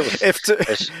telling you.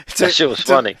 That shit was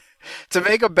funny. To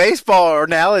make a baseball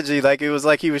analogy, like it was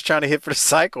like he was trying to hit for the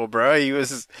cycle, bro. He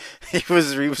was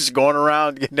going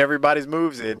around getting everybody's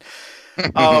moves in.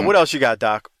 What else you got,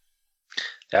 Doc?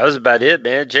 That was about it,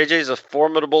 man. JJ's a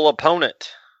formidable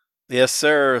opponent. Yes,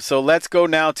 sir. So let's go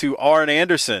now to Arn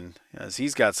Anderson, as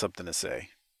he's got something to say.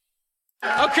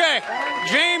 Okay,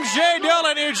 James J.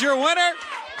 Dillon is your winner.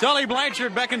 Tully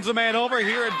Blanchard beckons the man over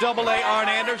here at AA Arn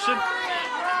Anderson.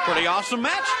 Pretty awesome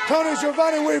match. Tony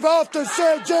Schiavone, we've often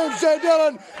said James J.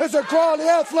 Dillon is a quality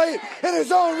athlete in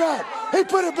his own right. He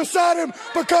put it beside him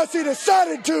because he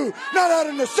decided to, not out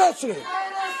of necessity.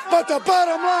 But the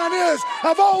bottom line is,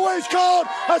 I've always called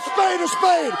a spade,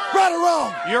 right or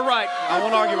wrong. You're right. I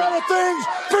won't argue with a lot of things.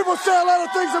 People say a lot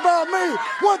of things about me.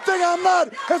 One thing I'm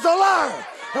not is a liar.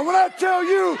 And when I tell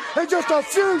you in just a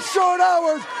few short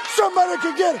hours, somebody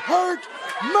could get hurt,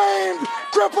 maimed,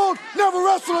 crippled, never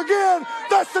wrestle again,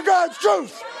 that's the God's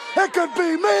truth. It could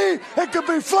be me, it could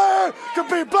be Flair, it could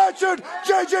be Blanchard,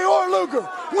 JJ, or Luger.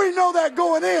 We know that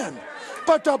going in.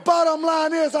 But the bottom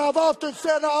line is, I've often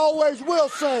said and I always will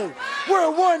say, we're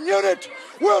one unit.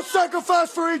 We'll sacrifice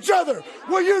for each other.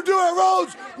 Will you do it,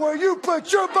 Rhodes? Will you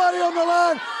put your body on the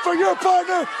line for your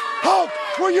partner? Hulk,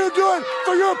 will you do it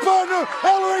for your partner?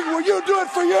 Ellering, will you do it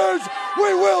for yours?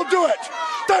 We will do it.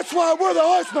 That's why we're the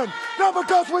Horsemen. Not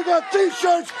because we got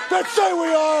T-shirts that say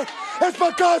we are. It's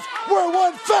because we're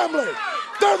one family.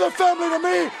 They're the family to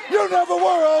me. You never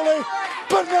were, Ole.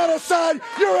 Putting that aside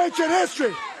your ancient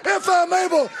history. If I'm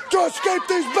able to escape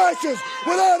these bashes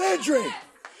without injury,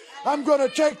 I'm going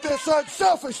to take this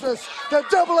unselfishness that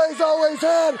AA's always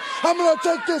had. I'm going to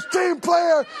take this team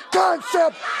player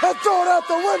concept and throw it out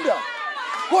the window.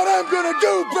 What I'm going to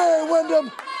do, Barry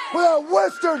Windham, without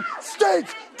Western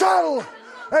States title,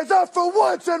 is I, for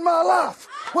once in my life,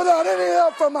 without any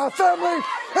help from my family,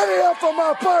 any help from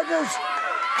my partners,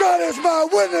 God is my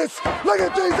witness. Look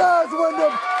at these eyes,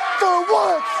 Windham. For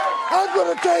once, I'm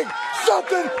going to take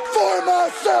something for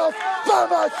myself, by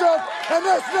myself, and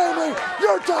that's namely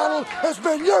your title. It's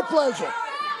been your pleasure.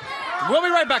 We'll be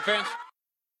right back, fans.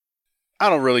 I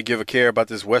don't really give a care about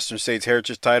this Western States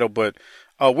Heritage title, but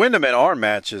Wyndham and Arn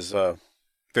match is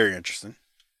very interesting.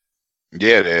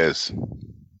 Yeah, it is.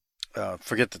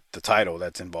 Forget the title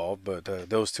that's involved, but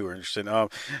those two are interesting.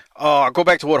 I'll go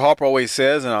back to what Harper always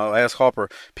says, and I'll ask Harper.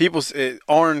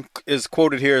 Arn is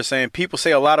quoted here as saying, "People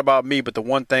say a lot about me, but the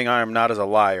one thing I am not is a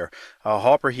liar."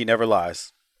 Harper, he never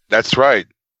lies. That's right.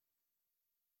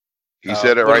 He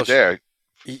said it right there.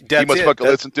 He must fucking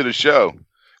listen to the show.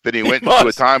 Then he went into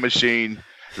a time machine.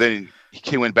 Then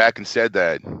he went back and said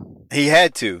that. He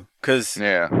had to, because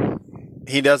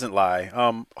he doesn't lie.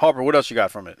 Harper, what else you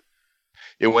got from it?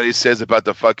 And what he says about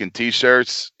the fucking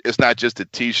T-shirts, it's not just a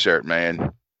T-shirt,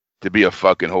 man, to be a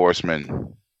fucking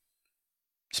horseman.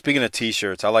 Speaking of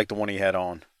T-shirts, I like the one he had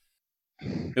on.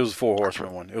 It was a 4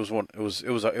 Horsemen one. It was one. It was.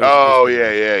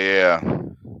 Yeah.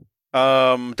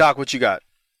 Doc, what you got?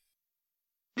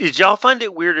 Did y'all find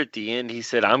it weird at the end? He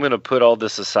said, "I'm going to put all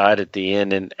this aside at the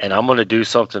end, and I'm going to do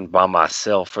something by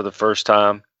myself for the first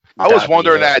time." I was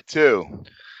wondering that too.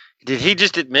 Did he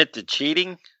just admit to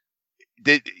cheating?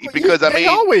 Because they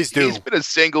always do. He's been a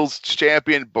singles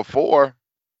champion before.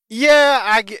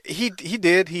 Yeah, he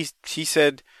did. He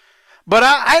said, but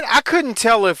I couldn't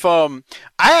tell if I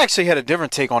actually had a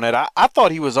different take on it. I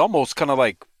thought he was almost kind of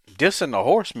like dissing the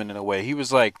Horseman in a way. He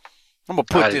was like, I'm gonna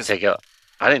put this.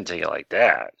 I didn't take it like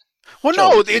that. Well,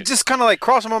 no, it just kind of like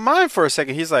crossed my mind for a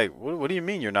second. He's like, what do you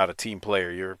mean you're not a team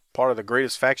player? You're part of the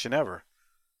greatest faction ever.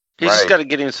 He's just got to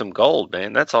get him some gold,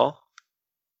 man. That's all.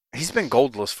 He's been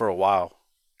goldless for a while.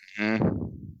 Mm-hmm.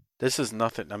 This is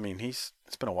nothing. I mean, it's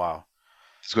been a while.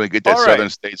 He's going to get that Southern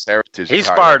States heritage. He's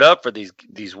fired up for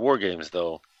these war games,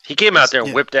 though. He came out there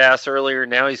and whipped ass earlier.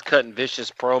 Now he's cutting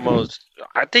vicious promos.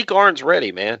 I think Arn's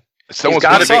ready, man. He's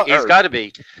got to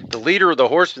be. The leader of the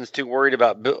Horsemen's too worried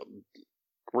about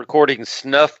recording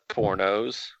snuff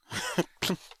pornos.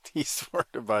 He's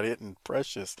worried about hitting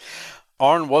Precious.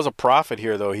 Arn was a prophet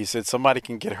here, though. He said somebody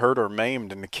can get hurt or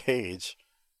maimed in the cage.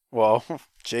 Well,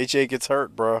 JJ gets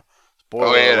hurt, bro.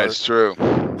 Spoiler alert. That's true.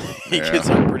 He gets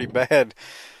hurt pretty bad.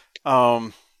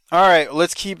 All right,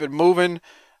 let's keep it moving.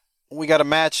 We got a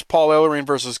match, Paul Ellering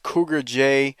versus Cougar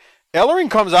J.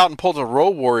 Ellering comes out and pulls a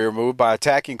Road Warrior move by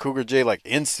attacking Cougar J like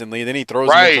instantly. Then he throws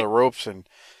him into the ropes and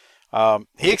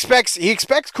he expects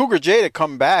Cougar J to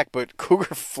come back, but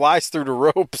Cougar flies through the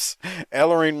ropes.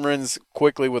 Ellering runs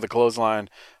quickly with a clothesline.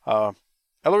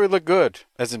 Ellering looked good,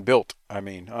 as in built. I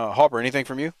mean, Harper, anything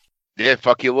from you? Yeah,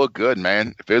 fuck, you look good,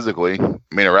 man. Physically, I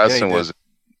mean, the wrestling was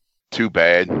too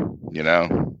bad, you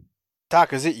know.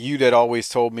 Doc, is it you that always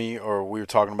told me, or we were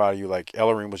talking about you, like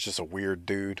Ellering was just a weird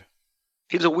dude?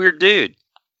 He's a weird dude.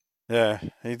 Yeah,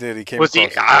 he did. He came.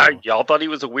 Y'all thought he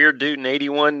was a weird dude in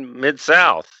 '81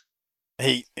 Mid-South.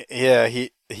 He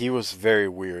was very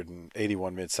weird in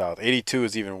 '81 Mid-South. '82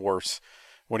 is even worse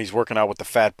when he's working out with the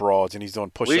fat broads and he's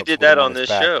doing push-ups. We did that on this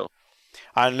show.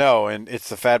 I know, and it's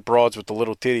the fat broads with the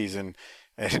little titties, and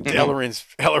Ellering's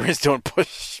doing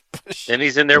push. And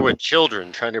he's in there with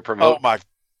children trying to promote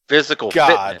physical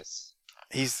fitness.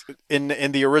 He's in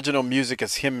the original music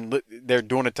as him. They're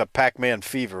doing it to Pac-Man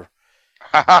Fever.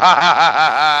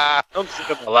 Don't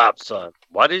sit on my lap, son.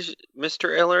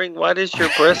 Mr. Ellering, why does your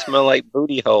breath smell like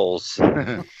booty holes?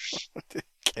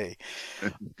 Okay.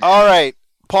 All right.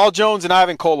 Paul Jones and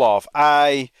Ivan Koloff.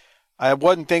 I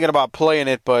wasn't thinking about playing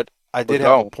it, but I did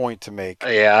have a point to make.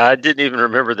 Yeah, I didn't even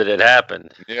remember that it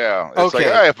happened. Yeah. It's like,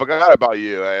 hey, I forgot about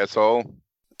you, asshole.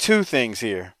 Two things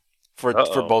here for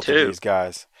both of these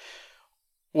guys.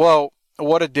 Well,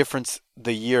 what a difference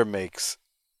the year makes.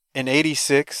 In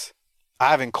 '86,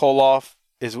 Ivan Koloff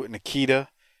is with Nikita,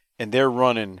 and they're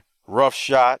running rough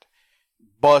shot,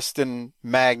 busting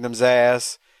Magnum's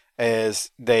ass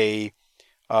as they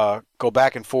go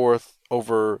back and forth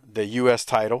over the U.S.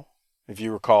 title, if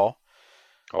you recall.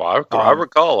 Oh, I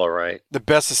recall, all right. The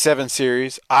best of 7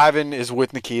 series. Ivan is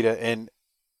with Nikita, and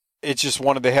it's just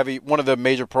one of the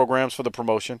major programs for the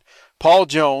promotion. Paul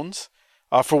Jones,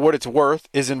 for what it's worth,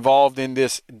 is involved in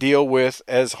this deal with,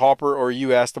 as Harper or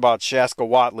you asked about Shaska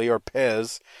Watley or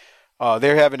Pez.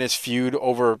 They're having this feud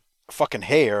over fucking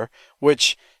hair,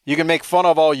 which you can make fun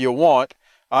of all you want.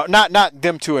 Not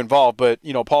them two involved, but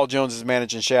Paul Jones is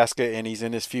managing Shaska, and he's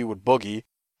in this feud with Boogie.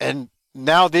 And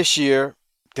now this year,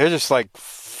 they're just like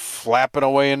flapping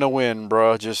away in the wind,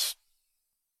 bro.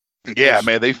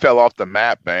 Man, they fell off the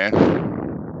map, man.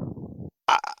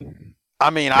 I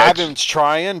mean, Ivan's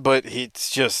trying, but it's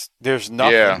just there's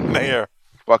nothing there.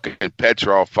 Fucking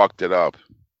Petrov fucked it up.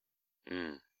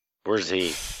 Where's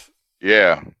he?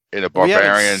 Yeah, in a Barbarian. We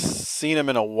haven't seen him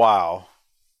in a while.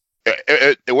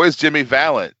 Where's Jimmy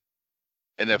Valiant?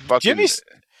 And the fucking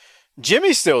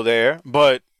Jimmy's still there,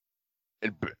 but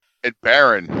and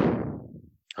Baron.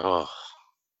 Oh,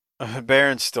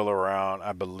 Baron's still around,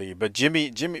 I believe, but Jimmy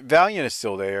Valiant is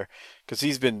still there because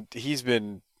he's been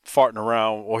farting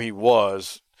around. Well, he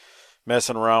was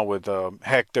messing around with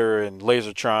Hector and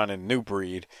Lasertron and New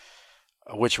Breed,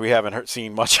 which we haven't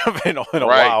seen much of in a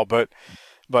while. But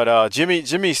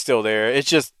Jimmy's still there. It's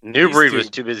just New Breed was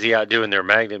too busy out doing their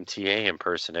Magnum TA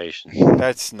impersonation.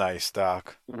 That's nice,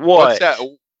 Doc. What's that?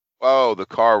 Oh, the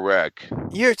car wreck.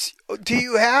 Do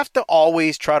you have to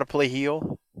always try to play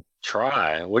heel?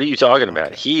 Try? What are you talking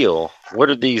about? Heel? What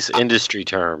are these industry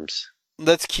terms?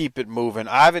 Let's keep it moving.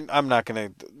 I'm not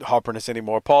going to harp on this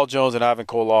anymore. Paul Jones and Ivan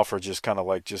Koloff are just kind of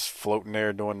like just floating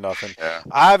there doing nothing. Yeah.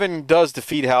 Ivan does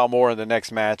defeat Hal Moore in the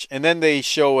next match, and then they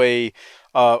show a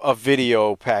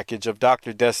video package of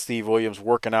Dr. Death Steve Williams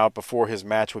working out before his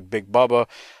match with Big Bubba.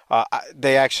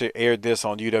 They actually aired this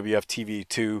on UWF TV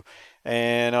too,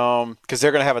 and because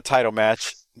they're going to have a title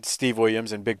match, Steve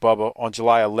Williams and Big Bubba, on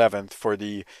July 11th for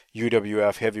the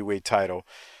UWF heavyweight title.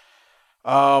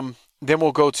 Then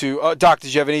we'll go to Doc.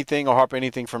 Did you have anything or Harper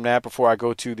anything from that before I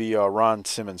go to the Ron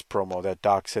Simmons promo that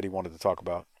Doc said he wanted to talk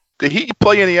about? Did he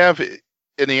play in the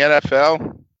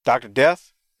NFL? Dr.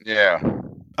 Death? Yeah.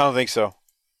 I don't think so.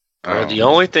 Well, the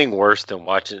only thing worse than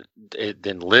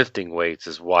lifting weights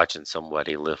is watching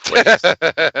somebody lift weights.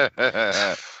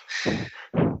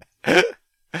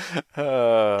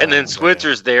 And then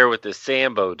Switzer's there with the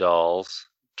Sambo dolls.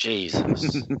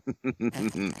 Jesus.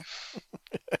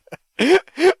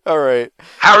 All right.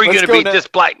 How are you going to beat this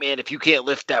black man if you can't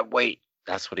lift that weight?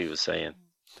 That's what he was saying.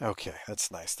 Okay,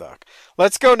 that's nice, Doc.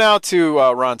 Let's go now to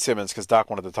Ron Simmons because Doc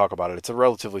wanted to talk about it. It's a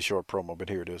relatively short promo, but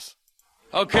here it is.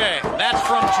 Okay, that's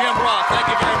from Jim Roth. Thank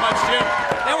you very much, Jim.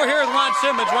 Then we're here with Ron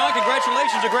Simmons. Ron,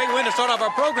 congratulations. A great win to start off our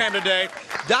program today.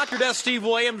 Dr. Death Steve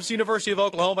Williams, University of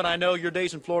Oklahoma, and I know your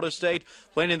days in Florida State,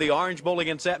 playing in the Orange Bowl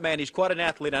against that man. He's quite an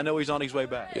athlete. I know he's on his way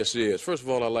back. Yes, he is. First of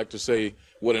all, I'd like to say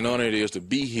what an honor it is to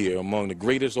be here among the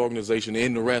greatest organization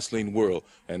in the wrestling world,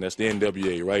 and that's the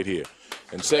NWA right here.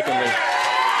 And secondly,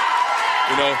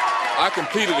 I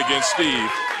competed against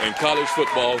Steve in college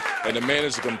football, and the man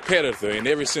is a competitor in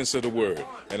every sense of the word.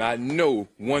 And I know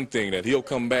one thing, that he'll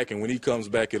come back, and when he comes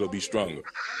back, it'll be stronger.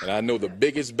 And I know the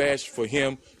biggest bash for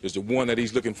him is the one that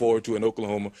he's looking forward to in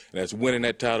Oklahoma, and that's winning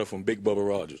that title from Big Bubba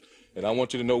Rogers. And I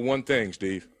want you to know one thing,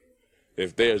 Steve.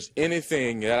 If there's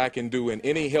anything that I can do in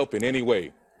any help in any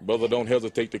way, brother, don't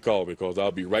hesitate to call, because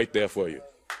I'll be right there for you.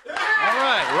 All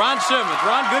right, Ron Simmons.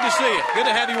 Ron, good to see you. Good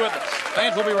to have you with us.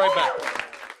 Fans, we'll be right back.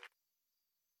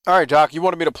 All right, Doc, you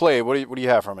wanted me to play. What do you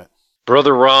have from it?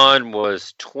 Brother Ron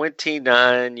was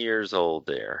 29 years old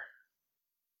there.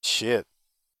 Shit.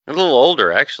 A little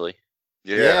older, actually.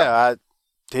 Yeah, I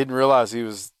didn't realize he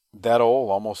was that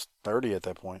old, almost 30 at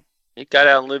that point. He got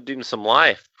out and lived him some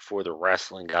life before the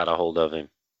wrestling got a hold of him.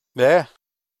 Yeah.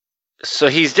 So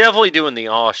he's definitely doing the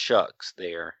aw shucks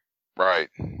there. Right.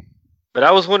 But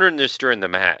I was wondering this during the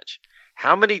match.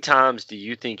 How many times do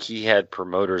you think he had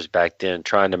promoters back then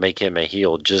trying to make him a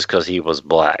heel just because he was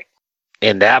black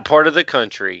in that part of the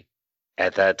country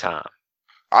at that time?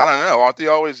 I don't know. Aren't they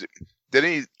always?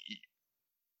 Did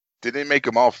he make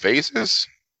them all faces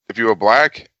if you were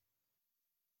black?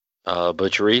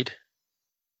 Butch Reed.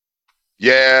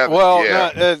 Yeah. Well,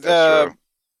 that's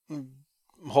true.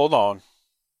 Hold on.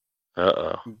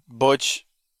 Butch.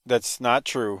 That's not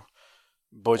true.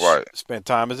 Butch spent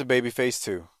time as a babyface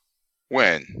too.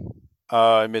 When?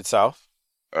 In Mid-South.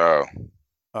 Oh.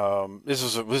 This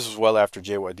was well after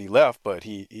JYD left, but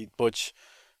Butch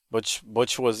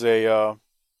was he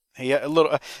had a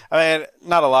little. I mean,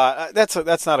 not a lot.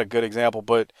 That's not a good example,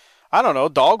 but I don't know.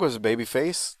 Dog was a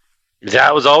babyface.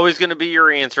 That was always going to be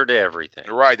your answer to everything.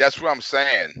 Right. That's what I'm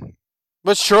saying.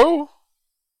 But it's true.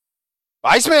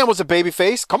 Iceman was a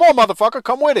babyface. Come on, motherfucker,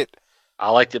 come with it. I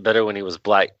liked it better when he was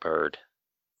Blackbird.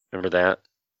 Remember that?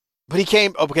 But he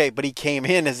came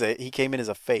in as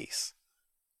a face.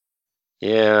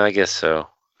 Yeah, I guess so.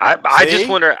 I just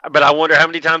wonder, but I wonder how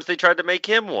many times they tried to make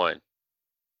him one.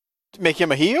 To make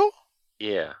him a heel?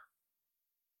 Yeah.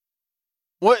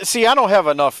 What? See, I don't have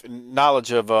enough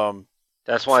knowledge of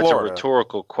That's why Florida. It's a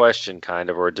rhetorical question, kind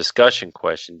of, or a discussion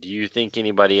question. Do you think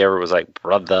anybody ever was like,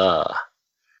 brother,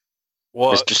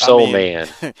 Mr. Soul Man?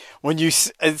 When you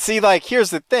see, like, here's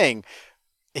the thing.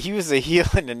 He was a heel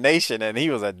in the nation, and he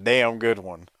was a damn good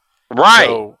one. Right.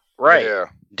 So, right. Yeah.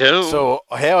 Doom. So,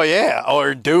 hell yeah.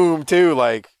 Or Doom, too.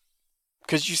 Like,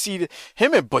 because you see,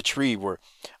 him and Butch Reed were,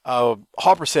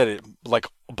 Harper said it, like,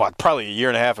 about probably a year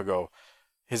and a half ago.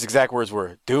 His exact words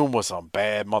were, Doom was some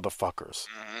bad motherfuckers.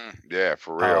 Mm-hmm. Yeah,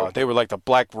 for real. They were like the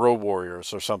Black Road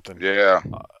Warriors or something. Yeah.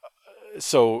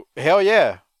 So, hell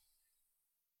yeah.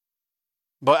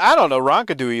 But I don't know. Ron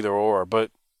could do either or,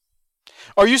 but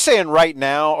are you saying right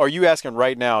now, are you asking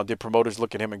right now, did promoters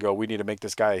look at him and go, we need to make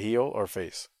this guy a heel or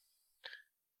face?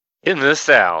 In the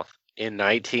South in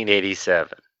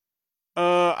 1987.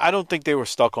 I don't think they were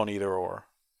stuck on either or.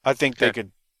 I think they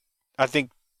could, I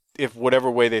think if whatever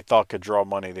way they thought could draw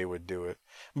money, they would do it.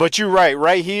 But you're right.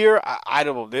 Right here, I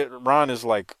don't, Ron is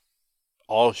like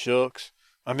all shucks.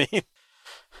 I mean,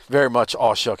 very much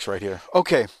all shucks right here.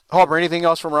 Okay. Harper, anything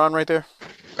else from Ron right there?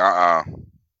 All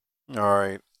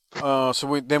right. So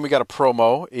we got a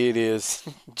promo. It is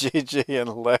JJ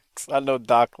and Lex. I know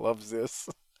Doc loves this.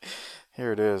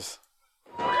 Here it is.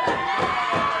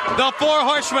 The Four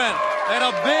Horsemen and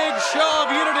a big show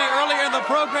of unity earlier in the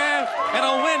program and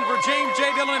a win for James J.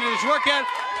 Dillon in his workout.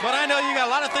 But I know you got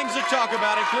a lot of things to talk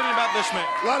about, including about this man.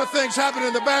 A lot of things happened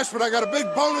in the match, but I got a big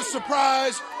bonus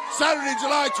surprise Saturday,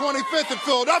 July 25th in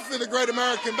Philadelphia, the Great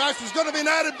American Bash is going to be an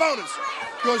added bonus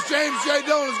because James J.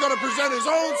 Dillon is going to present his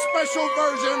own special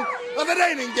version of the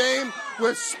dating game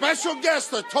with special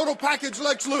guest, the total package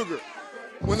Lex Luger.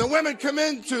 When the women come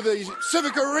into the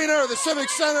Civic Arena or the Civic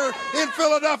Center in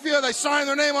Philadelphia, they sign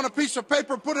their name on a piece of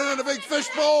paper, put it in a big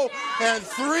fishbowl, and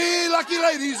 3 lucky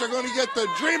ladies are going to get the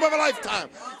dream of a lifetime.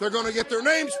 They're going to get their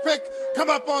names picked, come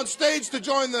up on stage to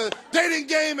join the dating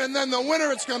game, and then the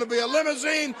winner, it's going to be a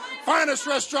limousine, finest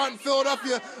restaurant in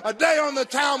Philadelphia, a day on the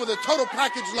town with a total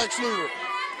package Lex Luger.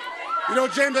 You know,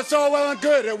 James, that's all well and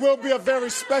good. It will be a very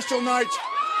special night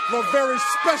for a very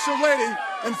special lady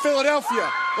in Philadelphia.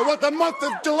 But what the month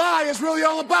of July is really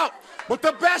all about, what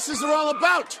the bashes are all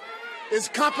about, is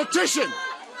competition.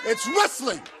 It's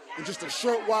wrestling. And just a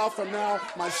short while from now,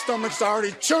 my stomach's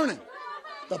already churning.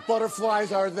 The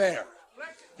butterflies are there.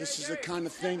 This is the kind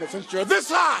of thing that since you're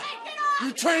this high,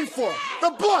 you train for.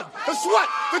 The blood, the sweat,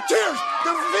 the tears,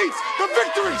 the defeats, the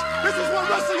victories. This is what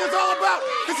wrestling is all about.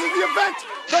 This is the event,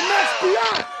 the match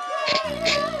beyond.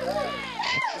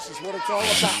 This is what it's all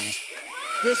about.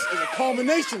 This is a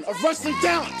culmination of wrestling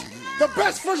talent. The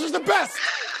best versus the best.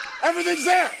 Everything's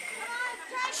there.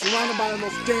 Surrounded by the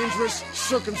most dangerous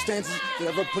circumstances they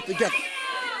ever put together.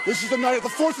 This is the night of the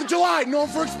 4th of July, known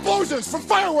for explosions, for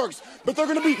fireworks. But they're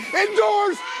going to be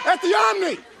indoors at the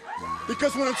Omni.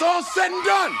 Because when it's all said and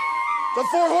done, the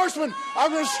 4 horsemen are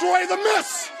going to destroy the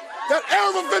myths. That air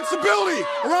of invincibility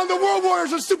around the World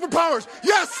Warriors and superpowers.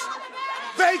 Yes,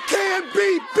 they can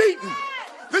be beaten.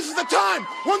 This is the time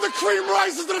when the cream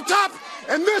rises to the top,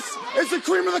 and this is the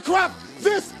cream of the crop.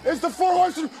 This is the 4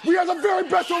 horsemen. We are the very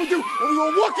best what we do, and we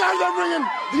will walk out of that ring in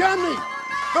the Omni,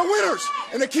 the winners.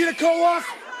 And Nikita Koloff,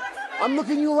 I'm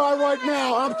looking in your eye right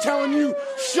now. I'm telling you,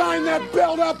 shine that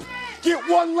belt up. Get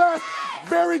one last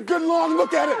very good long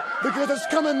look at it, because it's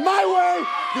coming my way,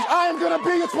 because I am going to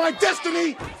be, it's my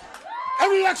destiny.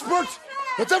 Every expert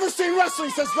that's ever seen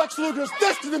wrestling says Lex Luger is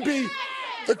destined to be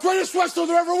the greatest wrestler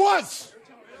there ever was.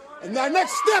 And that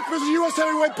next step is a U.S.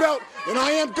 heavyweight belt, and I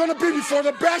am going to be, before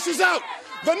the bash is out,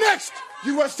 the next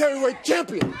U.S. heavyweight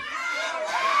champion.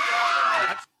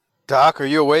 Doc, are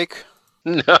you awake?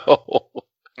 No.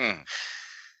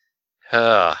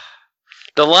 The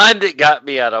line that got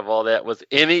me out of all that was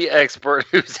any expert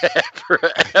who's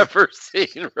ever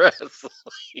seen wrestling.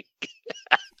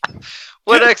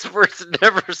 What expert's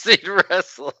never seen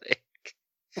wrestling?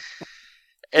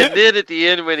 And then at the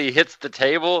end when he hits the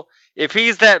table, if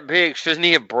he's that big, shouldn't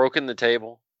he have broken the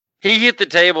table? He hit the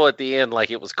table at the end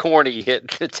like it was corny hitting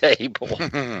the table.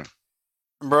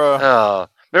 Bro.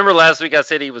 Remember last week I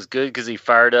said he was good because he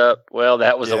fired up? Well,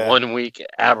 that was a 1 week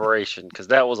aberration because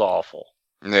that was awful.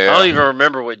 Yeah. I don't even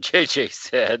remember what JJ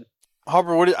said.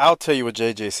 Harper, I'll tell you what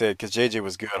JJ said because JJ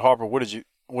was good. Harper, what did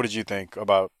you think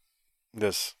about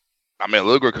this? I mean,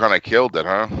 Luger kind of killed it,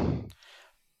 huh?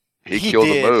 He killed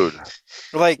did. the mood.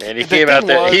 Like, and he came out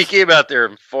there. He came out there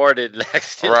and farted and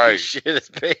accidentally shit his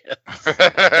pants.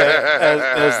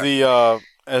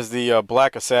 As the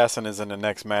Black Assassin is in the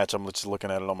next match, I'm just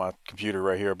looking at it on my computer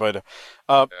right here. But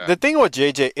the thing with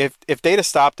JJ, if they'd have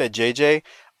stopped at JJ,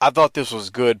 I thought this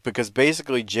was good because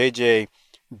basically JJ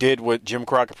did what Jim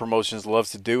Crockett Promotions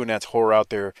loves to do, and that's whore out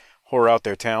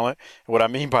their talent. And what I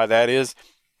mean by that is,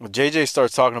 when JJ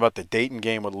starts talking about the dating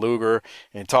game with Luger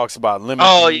and talks about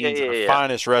limousines and the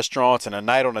finest restaurants and a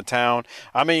night on the town,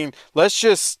 I mean, let's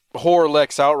just whore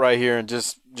Lex out right here and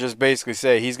just basically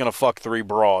say he's going to fuck 3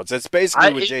 broads. That's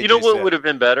basically what JJ said. You know what would have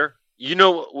been better? You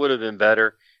know what would have been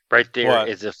better right there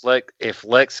is if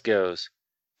Lex goes,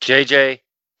 JJ,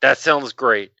 that sounds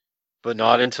great, but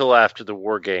not until after the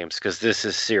War Games because this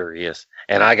is serious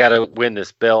and I got to win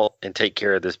this belt and take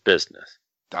care of this business.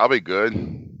 That'll be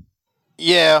good.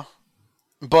 Yeah,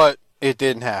 but it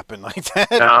didn't happen like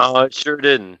that. No, it sure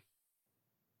didn't.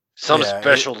 Some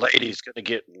special lady's going to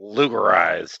get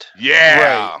Lugerized.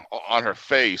 Yeah, on her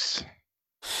face.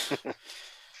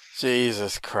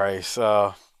 Jesus Christ.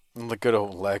 The good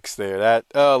old Lex there. That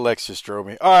Lex just drove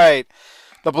me. All right.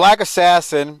 The Black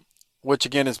Assassin, which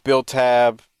again is Bill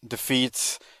Tabb,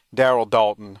 defeats Daryl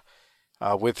Dalton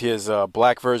with his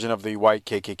black version of the white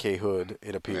KKK hood,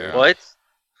 it appears. What?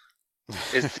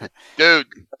 Dude,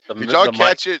 did y'all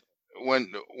catch it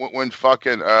when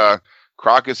fucking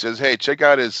Crockett says, "Hey, check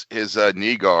out his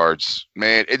knee guards"?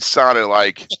 Man, it sounded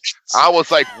like I was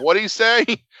like, "What did he say?"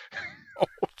 Oh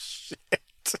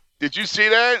shit! Did you see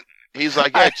that? He's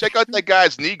like, "Yeah, check out that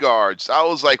guy's knee guards." I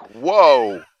was like,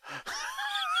 "Whoa!"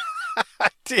 I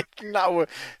did not.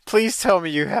 Please tell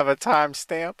me you have a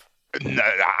timestamp. No,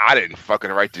 I didn't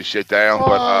fucking write this shit down,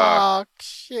 but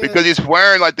shit. Because he's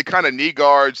wearing like the kind of knee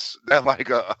guards that like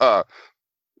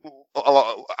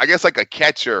I guess like a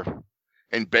catcher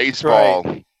in baseball,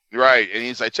 right? And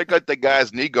he's like, check out the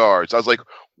guy's knee guards. I was like,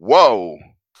 whoa,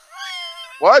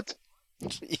 what?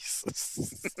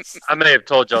 Jesus. I may have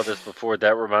told y'all this before.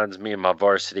 That reminds me of my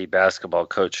varsity basketball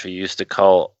coach who used to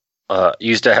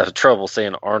have trouble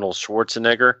saying Arnold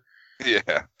Schwarzenegger.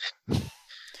 Yeah.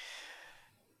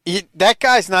 That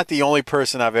guy's not the only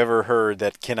person I've ever heard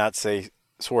that cannot say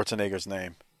Schwarzenegger's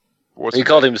name. He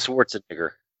called him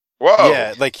Schwarzenegger. Whoa.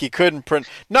 Yeah, like he couldn't print.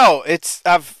 No,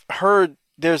 I've heard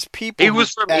there's people. He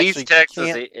was from East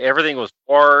Texas. Everything was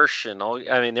harsh and all.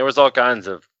 I mean, there was all kinds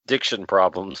of diction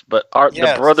problems, but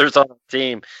the brothers on the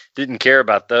team didn't care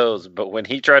about those. But when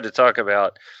he tried to talk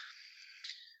about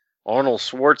Arnold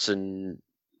Schwarzenegger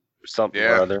something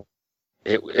or other,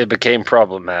 it became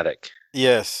problematic.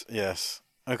 Yes.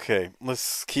 Okay,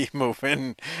 let's keep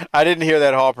moving. I didn't hear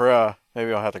that, Harper.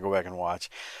 Maybe I'll have to go back and watch.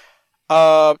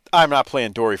 I'm not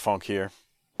playing Dory Funk here.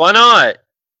 Why not?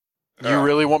 You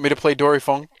really want me to play Dory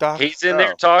Funk, Doc? He's in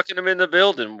there talking to him in the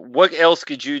building. What else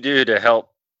could you do to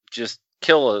help just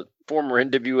kill a former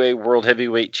NWA World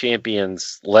Heavyweight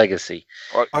Champion's legacy?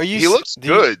 He looks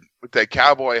good with that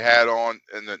cowboy hat on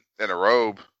and a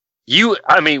robe. You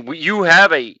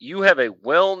have a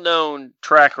well-known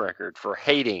track record for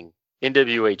hating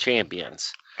NWA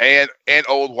champions and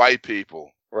old white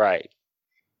people. Right.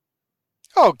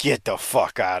 Oh, get the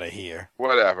fuck out of here.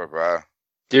 Whatever, bro.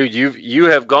 Dude, you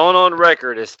have gone on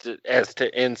record as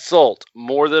to insult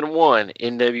more than one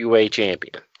NWA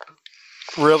champion.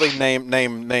 Really?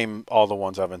 Name all the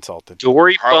ones I've insulted.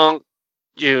 Dory Funk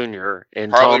Jr.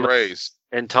 and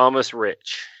Thomas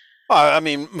Rich. I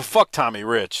mean, fuck Tommy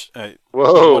Rich.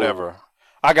 Whoa. Whatever.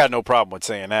 I got no problem with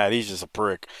saying that. He's just a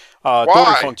prick.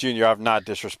 Dory Funk Jr. I've not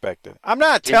disrespected. I'm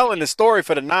not telling the story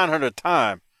for the 900th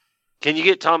time. Can you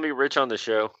get Tommy Rich on the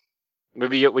show?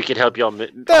 Maybe we could help y'all.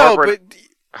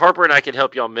 Harper and I could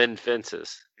help y'all mend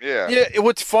fences. Yeah. Yeah.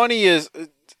 What's funny is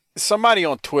somebody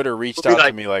on Twitter reached out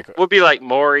to me like, we'll be like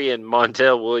Maury and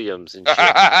Montel Williams and shit.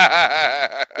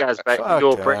 Guys,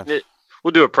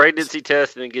 we'll do a pregnancy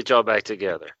test and then get y'all back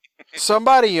together.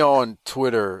 Somebody on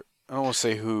Twitter, I don't want to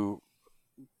say who,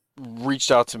 reached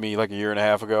out to me like a year and a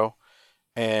half ago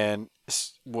and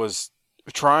was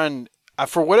trying,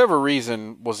 for whatever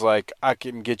reason, was like, I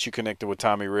can get you connected with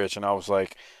Tommy Rich. And I was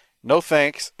like, no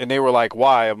thanks. And they were like,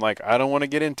 why? I'm like, I don't want to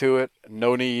get into it.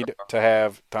 No need to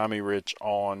have Tommy Rich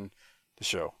on the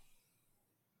show.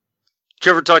 Did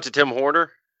you ever talk to Tim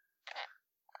Horner?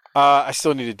 I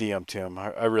still need to DM Tim.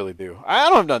 I really do. I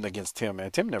don't have nothing against Tim, man.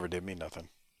 Tim never did me nothing.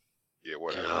 Yeah,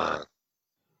 whatever.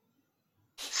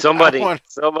 Somebody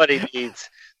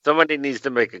needs to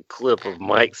make a clip of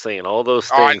Mike saying all those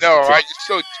things. I know, right?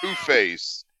 You're so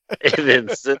two-faced. And then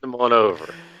send them on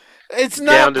over. It's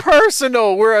not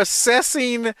personal. We're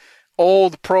assessing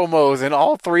old promos, and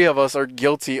all three of us are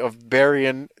guilty of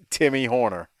burying Timmy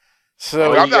Horner.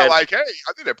 So I'm not like, hey,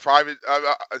 I did a private.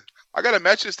 I got to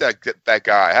message that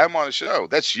guy. Have him on the show.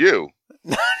 That's you.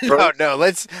 No.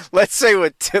 Let's say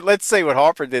what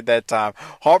Harper did that time.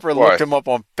 Harper looked him up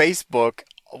on Facebook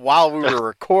while we were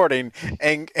recording,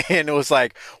 and it was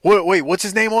like, wait, what's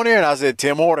his name on there? And I said,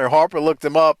 Tim Horner. Harper looked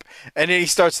him up, and then he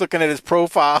starts looking at his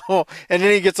profile, and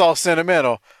then he gets all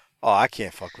sentimental. Oh, I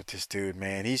can't fuck with this dude,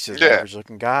 man. He's just an average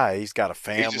looking guy. He's got a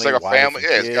family. He's just like a family.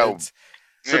 Yeah, he's got.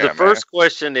 So the first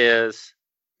question is,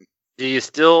 are you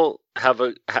still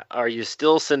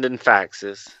sending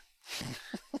faxes?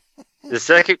 The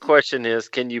second question is,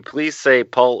 can you please say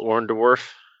Paul Orndorff?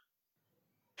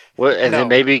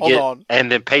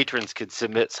 And then patrons could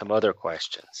submit some other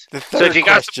questions. The third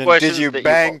question, did you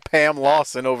bang Pam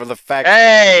Lawson over the fact?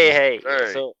 Hey.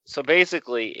 So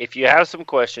basically, if you have some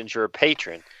questions, you're a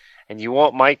patron, and you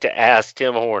want Mike to ask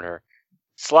Tim Horner,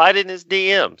 slide in his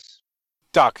DMs.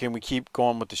 Doc, can we keep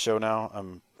going with the show now?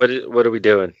 What are we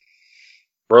doing?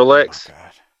 Rolex? Oh,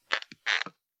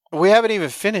 God. We haven't even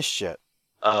finished yet.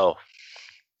 Oh.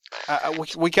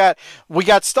 We got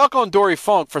stuck on Dory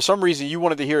Funk. For some reason, you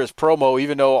wanted to hear his promo,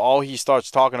 even though all he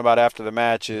starts talking about after the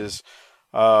match is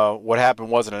what happened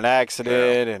wasn't an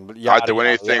accident. Yeah. And I'd do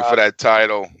anything for that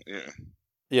title.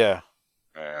 Yeah.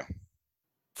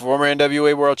 Former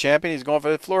NWA World Champion. He's going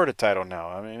for the Florida title now.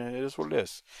 I mean, it is what it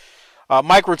is.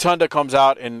 Mike Rotunda comes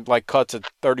out and cuts a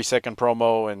 30-second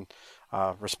promo and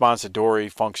responds to Dory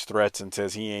Funk's threats and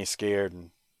says he ain't scared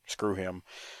and screw him.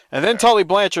 And then Tully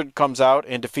Blanchard comes out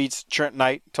and defeats Trent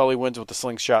Knight. Tully wins with the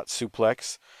slingshot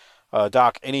suplex.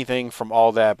 Doc, anything from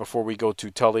all that before we go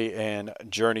to Tully and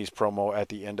Journey's promo at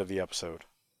the end of the episode?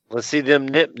 Let's see them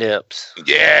nip-nips.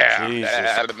 Yeah. Jesus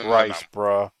Christ,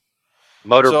 bruh.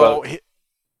 Motorboat.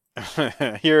 So,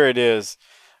 here it is.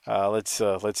 Let's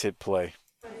hit play.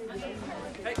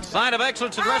 Sign of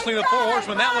excellence in wrestling, the Four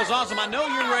Horsemen. That was awesome. I know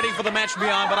you're ready for the match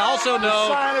beyond, but I also know...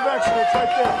 Sign of excellence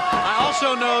right there. I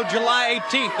also know July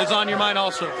 18th is on your mind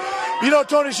also. You know,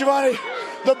 Tony Schiavone,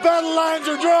 the battle lines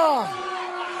are drawn.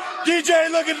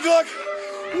 DJ, look.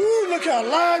 Ooh, look how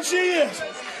live she is.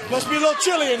 Must be a little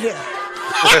chilly in here.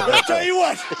 I'll tell you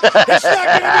what, it's not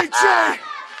going to be chilly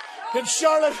in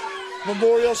Charlotte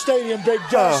Memorial Stadium, Big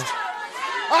Dust.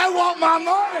 I want my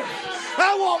money.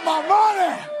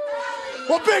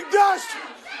 Well, Big Dust,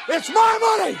 it's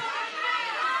my money.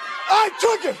 I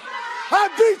took it. I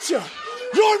beat you.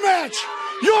 Your match,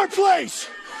 your place,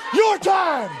 your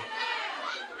time.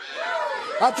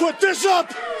 I put this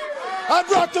up. I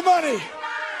brought the money.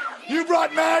 You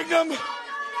brought Magnum.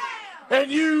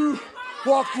 And you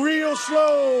walked real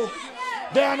slow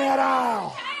down that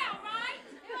aisle.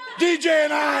 DJ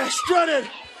and I strutted,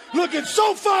 looking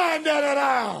so fine down that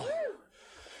aisle.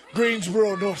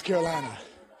 Greensboro, North Carolina.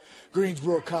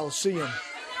 Greensboro Coliseum.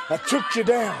 I took you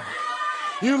down.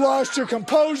 You lost your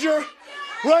composure,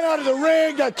 run out of the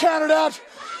ring, got counted out.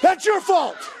 That's your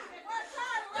fault.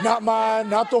 Not mine,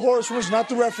 not the Horsemen's, not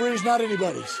the referees, not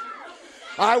anybody's.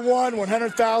 I won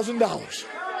 $100,000.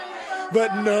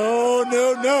 But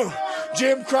no.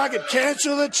 Jim Crockett,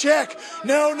 cancel the check.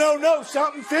 No,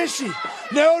 something fishy.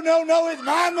 No, it's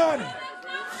my money.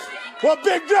 Well,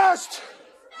 Big Dust,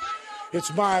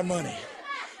 it's my money.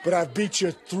 But I've beat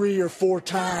you 3 or 4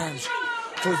 times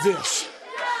for this.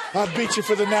 I've beat you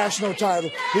for the national title,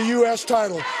 the U.S.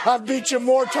 title. I've beat you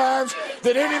more times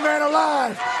than any man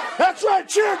alive. That's right,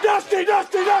 cheer Dusty.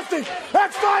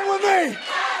 That's fine with me.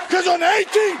 Because on the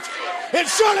 18th in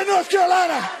Charlotte, North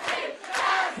Carolina,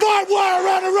 barbed wire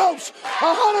around the ropes,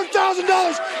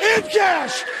 $100,000 in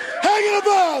cash, hanging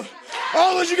above.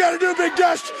 All that you got to do, Big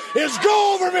Dust, is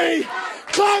go over me,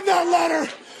 climb that ladder,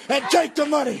 and take the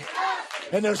money.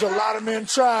 And there's a lot of men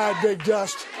tried, Big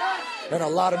Dust, and a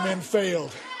lot of men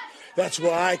failed. That's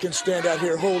why I can stand out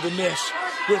here holding this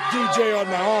with DJ on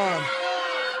my arm,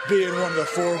 being one of the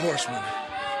Four Horsemen.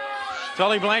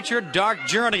 Tully Blanchard, Dark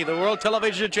Journey, the World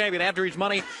Television Champion, after his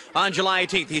money on July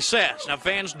 18th. He says, now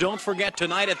fans, don't forget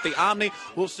tonight at the Omni.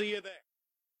 We'll see you there.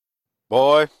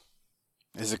 Boy,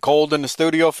 is it cold in the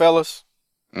studio, fellas?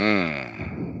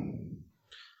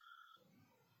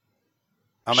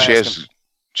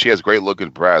 She has great looking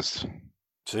breasts.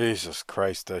 Jesus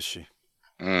Christ, does she?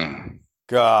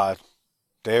 God,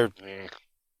 they're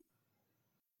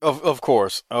of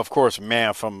course,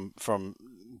 man from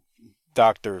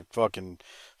Dr. fucking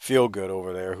Feelgood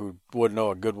over there, who wouldn't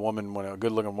know a good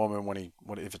looking woman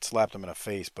if it slapped him in the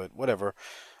face, but whatever.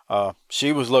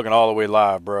 She was looking all the way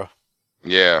live, bro.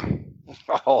 Yeah,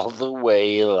 all the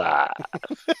way live.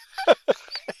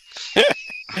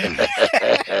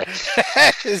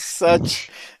 That is such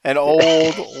an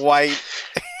old white.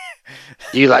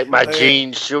 You like my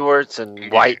jean shorts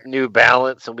and white New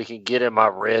Balance, and we can get in my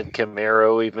red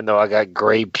Camaro, even though I got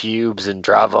gray pubes, and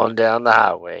drive on down the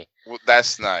highway. Well,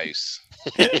 that's nice.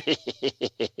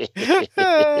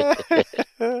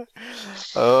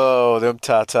 Oh, them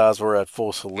tatas were at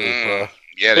full salute, bro.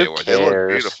 Yeah, they were. They look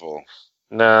beautiful.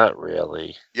 Not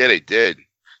really. Yeah, they did.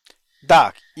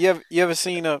 Doc, you ever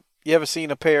seen a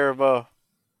pair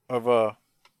of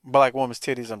black woman's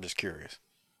titties? I'm just curious.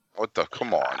 What the?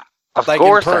 Come on. Of like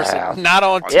course in person, I have. not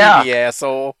on TV,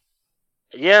 asshole.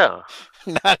 Yeah.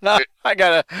 No, I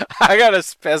gotta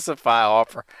specify,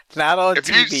 offer. Not on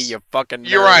TV, you fucking nerd.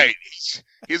 You're right.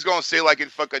 He's gonna say like in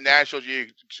fucking National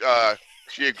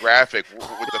Geographic with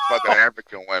the fucking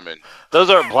African women. Those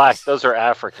aren't black. Those are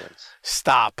Africans.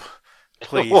 Stop,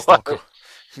 please. Don't go.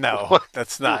 No,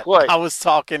 that's not. What? I was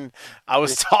talking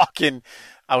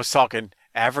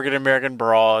African American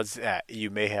broads that you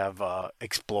may have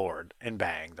explored and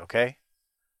banged. Okay,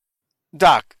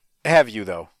 Doc, have you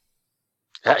though?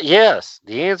 Yes.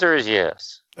 The answer is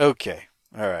yes. Okay.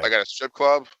 All right. Like at a strip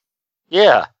club?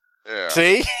 Yeah. Yeah.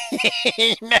 See?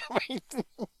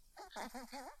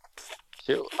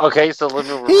 Okay, so let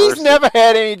me reverse He's never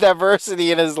had any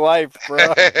diversity in his life, bro.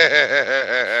 No,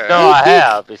 I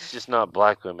have. It's just not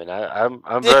black women.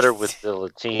 I'm better with the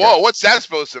Latino. Whoa, what's that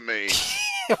supposed to mean?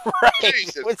 Right.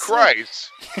 Jesus Christ.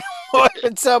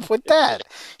 What's up with that?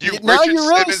 You now Richard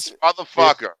you're Simmons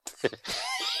motherfucker.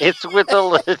 It's with the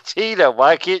Latino.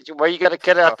 Why you got to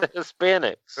cut out the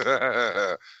Hispanics?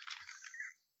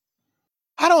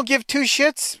 I don't give two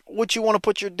shits what you want to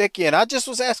put your dick in. I just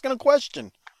was asking a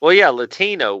question. Well, yeah,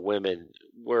 Latino women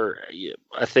were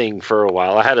a thing for a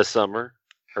while. I had a summer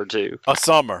or two. A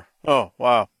summer. Oh,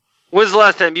 wow. When's the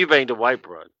last time you banged a white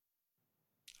broad?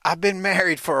 I've been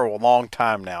married for a long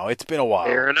time now. It's been a while.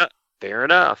 Fair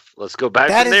enough. Let's go back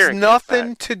that from there. That has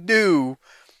nothing to do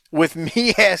with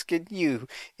me asking you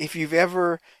if you've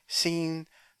ever seen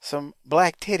some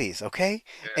black titties, okay?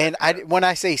 And when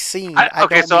I say seen, I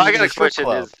don't mean I got in a question: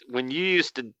 club. is when you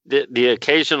used to the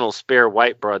occasional spare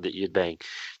white broad that you'd bang,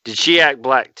 did she act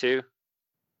black too?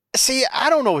 See, I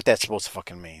don't know what that's supposed to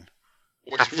fucking mean.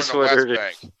 Was she from the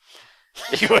West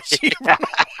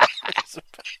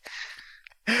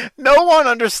Bank? No one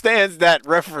understands that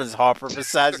reference, Harper,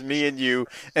 besides me and you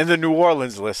and the New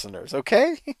Orleans listeners,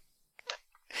 okay?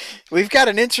 We've got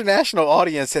an international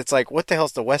audience that's like, what the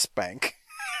hell's the West Bank?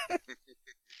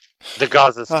 The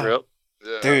Gaza Strip.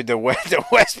 Dude, the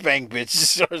West Bank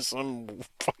bitches are some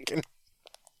fucking...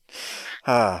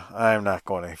 I'm not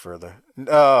going any further.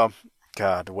 God,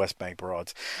 the West Bank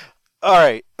broads. All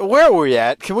right, where are we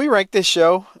at? Can we rank this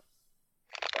show?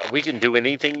 We can do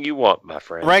anything you want, my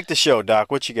friend. Rank the show,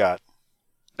 Doc. What you got?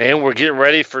 Man, we're getting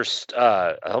ready for,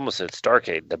 I almost said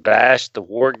Starcade. The Bash, the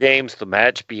War Games, the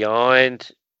Match Beyond,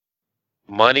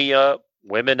 money up,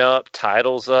 women up,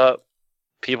 titles up,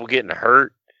 people getting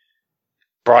hurt.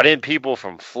 Brought in people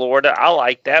from Florida. I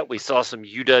like that. We saw some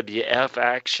UWF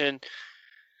action.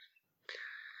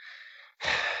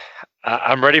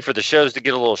 I'm ready for the shows to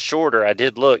get a little shorter. I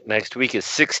did look. Next week is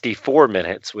 64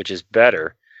 minutes, which is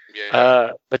better.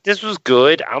 Yeah. But this was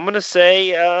good. I'm going to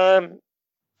say,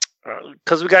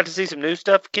 because we got to see some new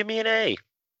stuff, give me an A.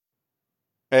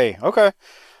 A, okay.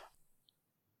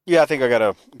 Yeah, I think I got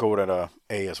to go with an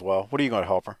A as well. What are you going to,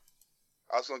 Harper?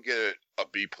 I was going to get it a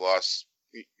B+.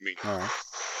 All right.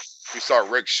 We saw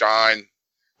Rick shine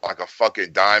like a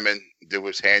fucking diamond, do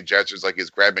his hand gestures like he's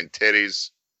grabbing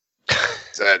titties.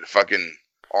 Said fucking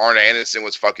Arn Anderson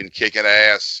was fucking kicking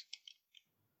ass.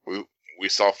 We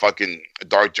saw fucking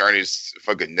Dark Journey's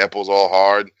fucking nipples all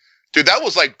hard. Dude, that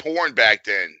was like porn back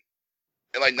then.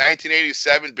 In like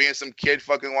 1987, being some kid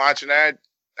fucking watching that.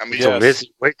 I mean, yes.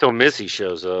 Wait till Missy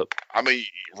shows up. I mean,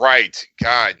 right.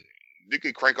 God, you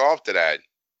could crank off to that.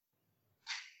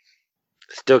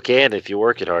 Still can if you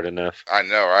work it hard enough. I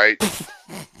know, right?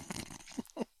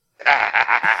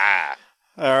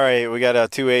 All right, we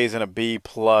got 2 A's and a B+.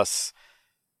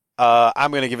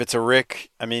 I'm going to give it to Rick.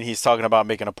 I mean, he's talking about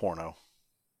making a porno.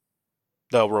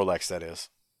 The Rolex, that is.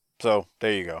 So,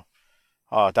 there you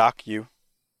go. Doc, you?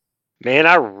 Man,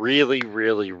 I really,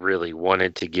 really, really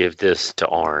wanted to give this to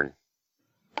Arn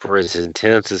for as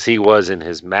intense as he was in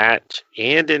his match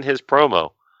and in his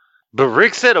promo. But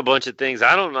Rick said a bunch of things.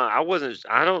 I don't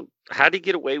know. How'd he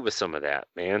get away with some of that,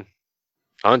 man?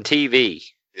 On TV.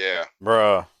 Yeah.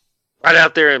 Bruh. Right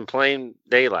out there in plain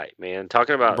daylight, man.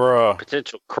 Talking about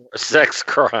potential sex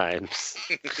crimes.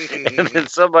 And then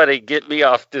somebody get me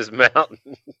off this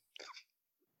mountain.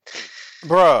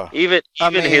 Bruh.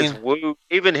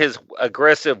 Even his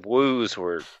aggressive woos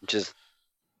were just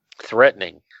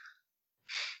threatening.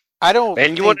 I don't.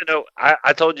 Man, you want to know?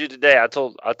 I told you today. I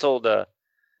told. Man,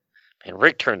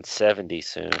 Rick turned 70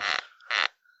 soon.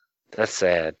 That's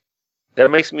sad.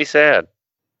 That makes me sad.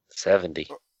 70.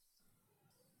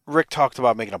 Rick talked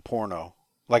about making a porno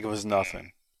like it was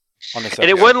nothing. On this and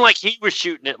it wasn't like he was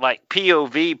shooting it like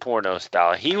POV porno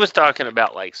style. He was talking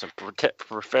about like some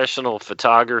professional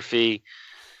photography,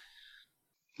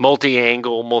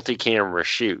 multi-angle, multi-camera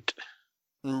shoot.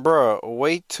 Bruh,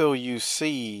 wait till you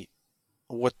see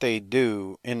what they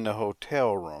do in the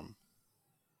hotel room.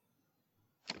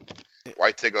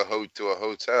 Why take a hoe to a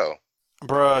hotel?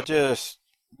 Bruh, just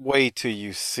wait till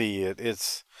you see it.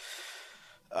 It's...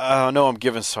 I know I'm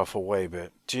giving stuff away,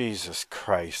 but Jesus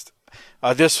Christ,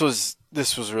 this was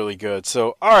really good.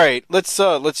 So, all right, let's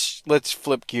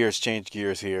flip gears, change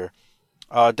gears here.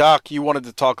 Doc, you wanted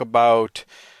to talk about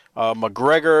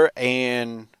McGregor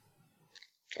and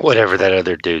whatever that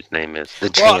other dude's name is, the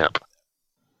champ.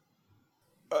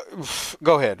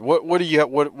 Go ahead. What do you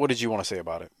what did you want to say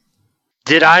about it?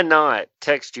 Did I not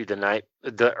text you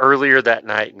earlier that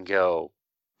night and go,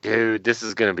 dude, this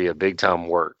is going to be a big time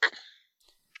work?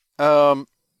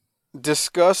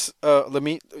 Discuss,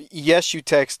 yes, you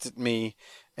texted me,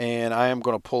 and I am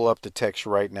going to pull up the text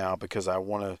right now because I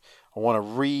want to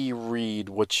reread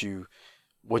what you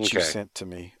sent to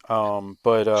me.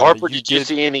 But Harper, did you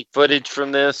see any footage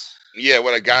from this? Yeah,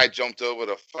 when a guy jumped over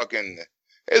the fucking,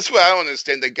 it's what I don't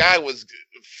understand. The guy was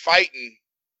fighting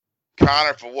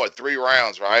Connor for what, 3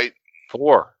 rounds, right?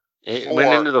 4. It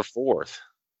went into the 4th.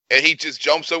 And he just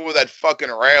jumps over that fucking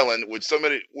railing with so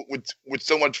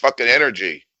much fucking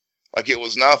energy, like it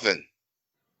was nothing.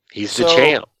 He's the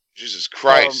champ. Jesus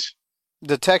Christ!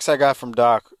 The text I got from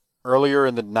Doc earlier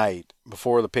in the night,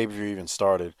 before the pay-per-view even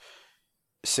started,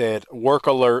 said "work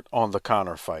alert on the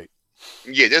Conor fight."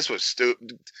 Yeah, this was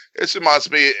stupid. This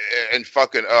reminds me in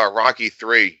fucking Rocky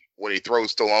 3 when he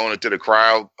throws Stallone into the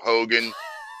crowd. Hogan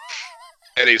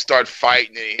And they start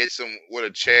fighting, and he hits him with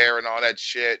a chair and all that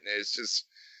shit. And it's just,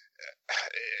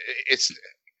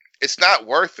 it's not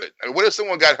worth it. I mean, what if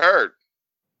someone got hurt?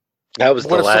 That was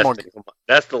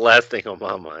that's the last thing on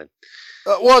my mind.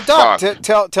 Well, Doc,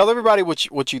 tell everybody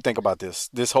what you think about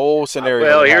this whole scenario.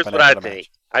 Well, here's what I think.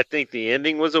 I think the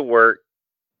ending was a work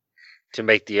to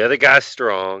make the other guy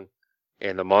strong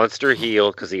and the monster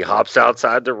heel, because he hops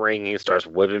outside the ring and starts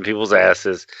whipping people's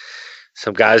asses.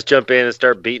 Some guys jump in and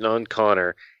start beating on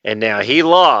Connor, and now he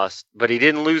lost, but he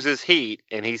didn't lose his heat,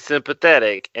 and he's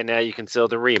sympathetic, and now you can sell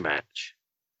the rematch.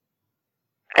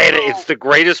 And it's the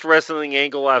greatest wrestling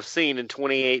angle I've seen in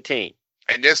 2018.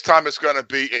 And this time it's going to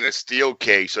be in a steel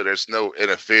cage, so there's no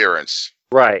interference.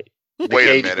 Right.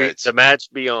 Wait a minute. The match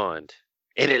beyond.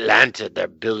 In Atlanta, they're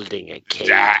building a cage.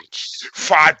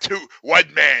 5-2.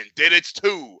 1 man. Then it's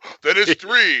 2. Then it's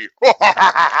 3.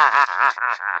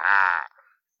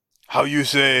 How you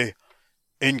say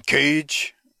in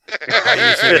cage?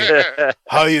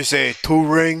 How you say 2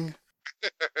 ring?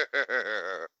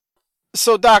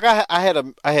 So Doc,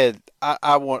 I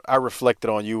reflected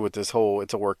on you with this whole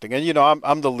it's a work thing, and you know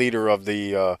I'm the leader of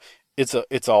the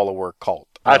it's all a work cult.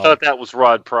 I thought that was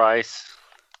Rod Price.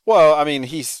 Well, I mean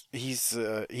he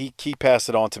passed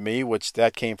it on to me, which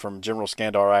that came from General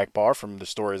Skandar Akbar from the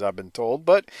stories I've been told.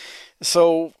 But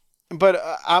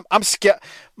I'm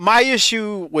my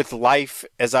issue with life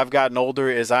as I've gotten older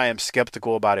is I am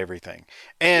skeptical about everything,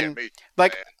 and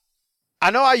I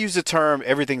know I use the term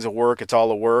everything's a work, it's all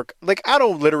a work. Like, I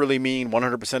don't literally mean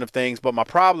 100% of things, but my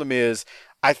problem is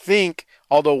I think,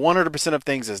 although 100% of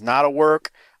things is not a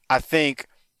work, I think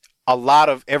a lot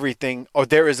of everything, or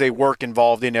there is a work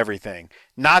involved in everything.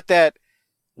 Not that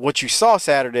what you saw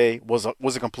Saturday was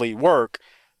a complete work,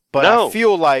 but no. I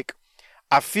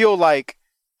feel like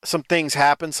some things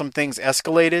happened, some things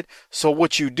escalated. So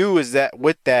what you do is that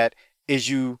with that is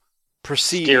you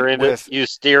proceed you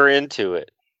steer into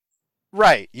it.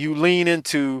 Right. You lean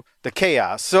into the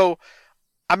chaos. So,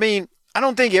 I mean, I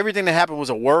don't think everything that happened was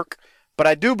a work, but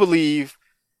I do believe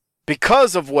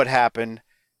because of what happened,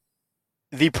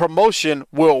 the promotion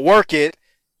will work it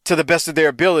to the best of their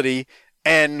ability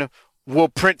and will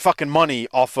print fucking money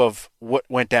off of what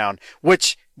went down,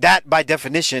 which that by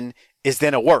definition is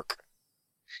then a work.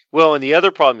 Well, and the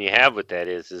other problem you have with that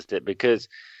is that because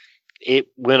it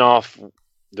went off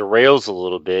the rails a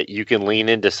little bit, you can lean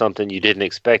into something you didn't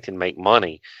expect and make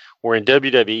money. Where in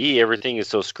WWE, everything is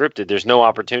so scripted, there's no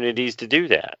opportunities to do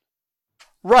that.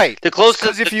 Right. The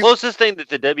closest thing that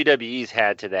the WWE's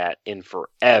had to that in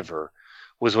forever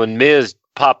was when Miz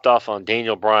popped off on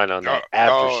Daniel Bryan on that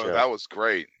after show. That was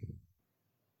great.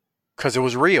 Because it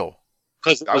was real.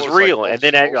 Because it was real. Like, and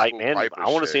then you're like, man, I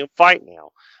want to see him fight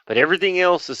now. But everything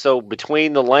else is so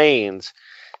between the lanes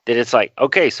that it's like,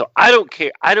 okay, so I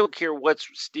don't care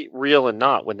what's real and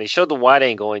not. When they show the wide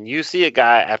angle and you see a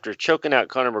guy after choking out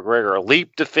Conor McGregor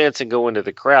leap the fence and go into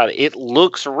the crowd, it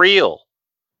looks real.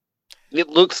 It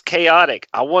looks chaotic.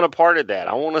 I want a part of that.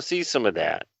 I want to see some of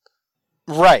that.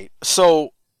 Right. So,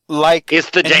 like, it's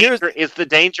the danger. It's the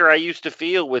danger I used to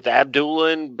feel with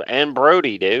Abdullah and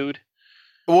Brody, dude.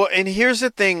 Well, and here's the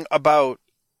thing about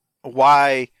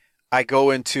why I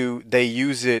go into they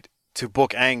use it to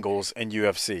book angles in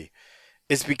UFC.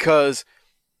 It's because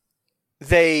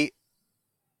the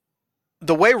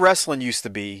way wrestling used to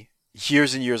be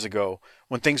years and years ago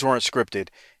when things weren't scripted,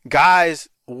 guys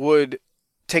would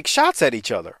take shots at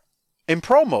each other in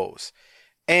promos.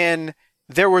 And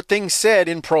there were things said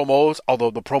in promos,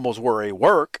 although the promos were a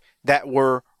work, that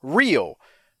were real.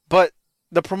 But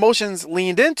the promotions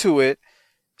leaned into it.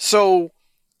 So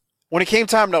when it came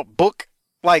time to book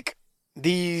like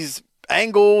these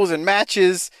angles and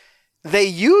matches, they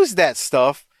used that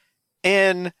stuff,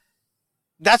 and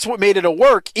that's what made it a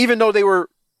work, even though they were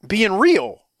being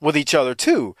real with each other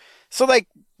too. So like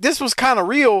this was kind of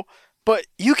real, but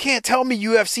you can't tell me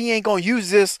UFC ain't gonna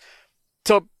use this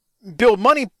to build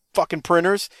money fucking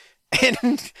printers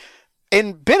and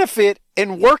benefit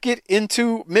and work it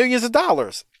into millions of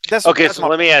dollars. So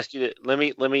let me ask you. Let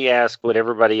me ask what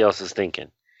everybody else is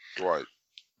thinking. Right.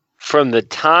 From the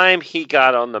time he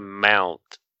got on the mount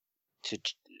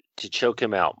to choke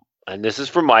him out, and this is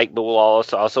for Mike, but we'll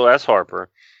also ask Harper.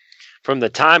 From the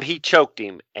time he choked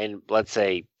him, and let's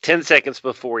say 10 seconds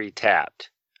before he tapped,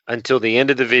 until the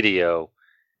end of the video,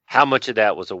 how much of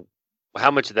that was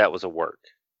a work?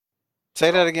 Say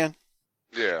that again.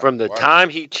 Yeah. From the time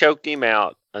he choked him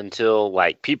out until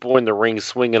like people in the ring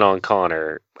swinging on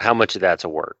Connor, how much of that's a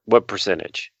work? What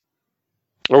percentage?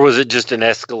 Or was it just an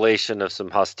escalation of some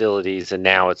hostilities and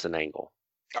now it's an angle?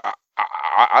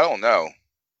 I don't know.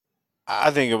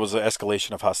 I think it was an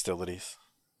escalation of hostilities.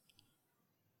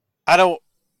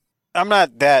 I'm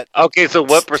not that. Okay, so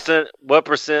what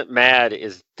percent mad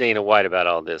is Dana White about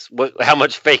all this? How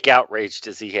much fake outrage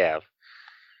does he have?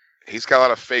 He's got a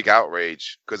lot of fake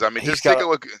outrage because I mean, just take a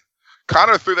look.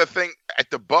 Connor threw that thing at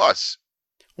the bus.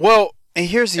 Well, and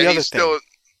here's the other thing.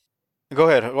 Go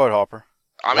ahead, Harper.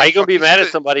 Why are you gonna be mad at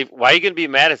somebody? Why are you gonna be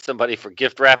mad at somebody for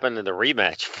gift wrapping in the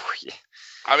rematch for you?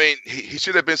 I mean, he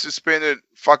should have been suspended.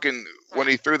 Fucking when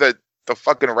he threw the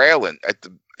fucking railing at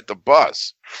the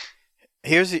bus.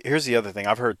 Here's the other thing.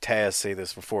 I've heard Taz say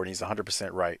this before, and he's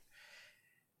 100% right.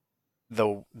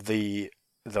 The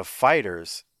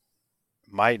fighters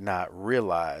might not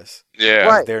realize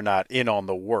they're not in on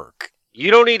the work.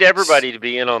 You don't need everybody to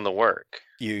be in on the work.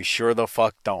 You sure the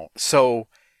fuck don't. So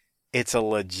it's a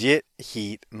legit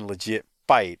heat and legit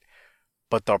fight,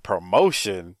 but the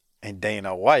promotion and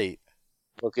Dana White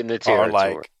are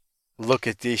like, look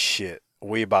at this shit.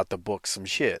 We about to book some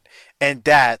shit, and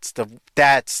that's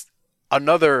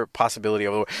another possibility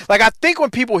of like, I think when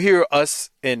people hear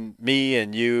us and me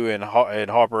and you and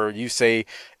Harper, you say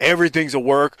everything's a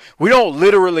work, we don't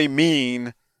literally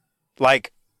mean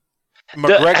like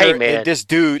McGregor and this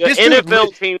dude.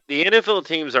 The NFL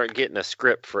teams aren't getting a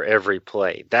script for every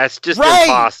play. That's just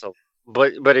impossible.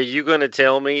 But are you going to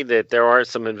tell me that there aren't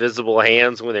some invisible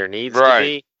hands when there needs to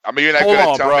be? I mean, you're not going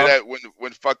to tell me that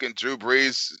when fucking Drew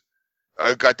Brees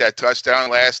got that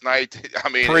touchdown last night. I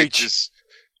mean,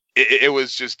 it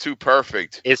was just too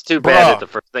perfect. It's too bad that the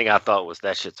first thing I thought was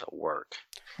that shit's a work.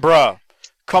 Bruh,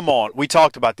 come on. We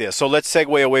talked about this. So let's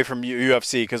segue away from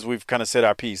UFC because we've kind of said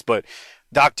our piece. But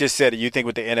Doc just said it. You think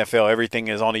with the NFL, everything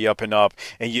is on the up and up.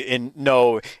 And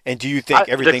do you think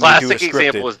everything you do is scripted? The classic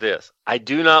example is this. I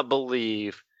do not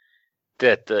believe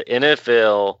that the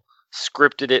NFL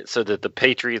scripted it so that the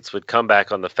Patriots would come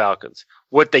back on the Falcons.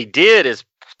 What they did is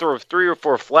throw 3 or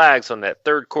 4 flags on that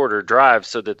third quarter drive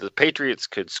so that the Patriots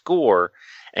could score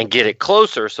and get it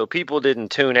closer so people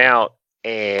didn't tune out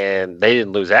and they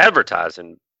didn't lose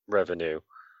advertising revenue.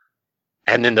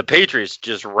 And then the Patriots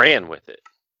just ran with it.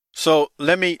 So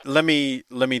let me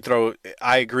throw.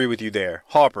 I agree with you there,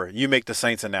 Harper. You make the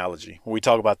Saints analogy when we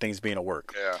talk about things being a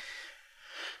work. Yeah.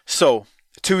 So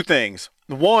 2 things.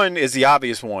 One is the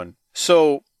obvious one.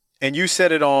 So, and you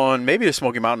said it on maybe the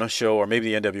Smoky Mountain show or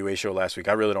maybe the NWA show last week.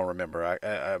 I really don't remember.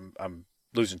 I'm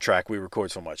losing track. We record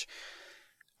so much.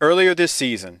 Earlier this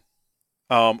season,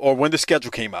 or when the schedule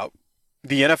came out,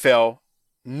 the NFL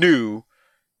knew,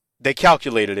 they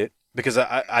calculated it, because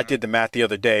I did the math the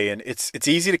other day, and it's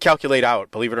easy to calculate out,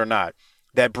 believe it or not,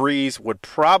 that Breeze would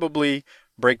probably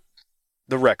break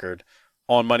the record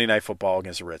on Monday Night Football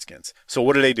against the Redskins. So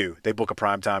what do? They book a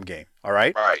primetime game, all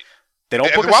right? Right. They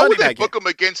don't book a Sunday night game. Why would they book them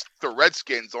against the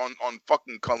Redskins on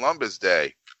fucking Columbus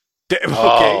Day?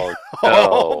 Okay.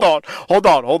 Oh, no. Hold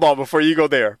on before you go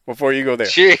there.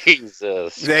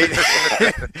 Jesus. They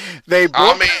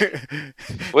book.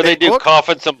 What they do? Cough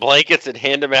in some blankets and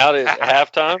hand them out at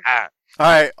halftime? All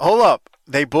right, hold up.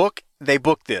 They book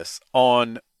this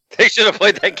on. They should have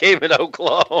played that game in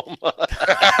Oklahoma.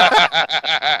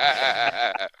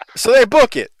 So they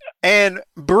book it, and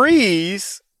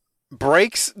Breeze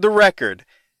breaks the record.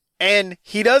 And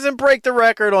he doesn't break the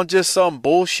record on just some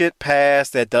bullshit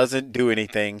pass that doesn't do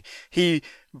anything. He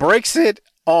breaks it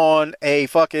on a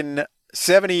fucking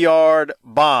 70-yard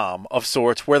bomb of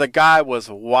sorts where the guy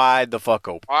was wide the fuck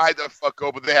open.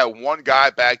 They had one guy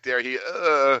back there. He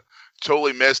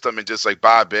totally missed him and just like,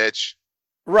 bye, bitch.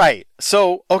 Right.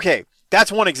 So, okay. That's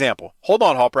one example. Hold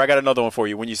on, Harper. I got another one for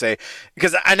you when you say,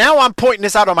 because now I'm pointing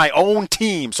this out on my own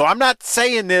team. So I'm not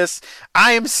saying this.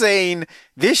 I am saying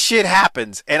this shit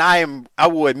happens, and I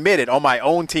will admit it on my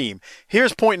own team.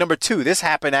 Here's point number 2. This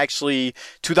happened actually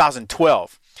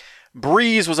 2012.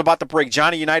 Breeze was about to break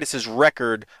Johnny Unitas'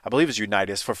 record, I believe it's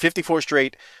Unitas, for 54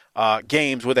 straight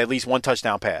games with at least 1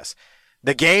 touchdown pass.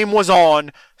 The game was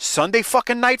on Sunday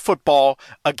fucking Night Football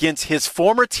against his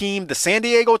former team, the San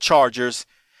Diego Chargers.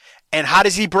 And how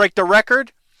does he break the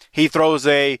record? He throws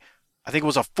I think it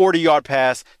was a 40-yard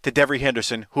pass to Devery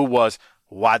Henderson, who was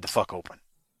wide the fuck open.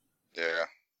 Yeah.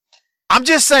 I'm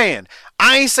just saying.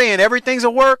 I ain't saying everything's a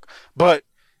work, but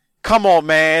come on,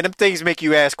 man. Them things make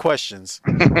you ask questions.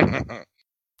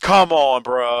 Come on,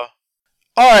 bruh.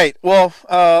 All right. Well,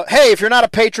 hey, if you're not a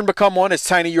patron, become one. It's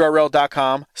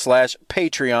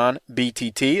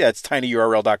tinyurl.com/PatreonBTT. That's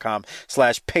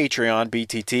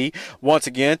tinyurl.com/PatreonBTT. Once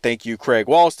again, thank you, Craig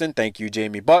Walston. Thank you,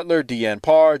 Jamie Butler, Deanne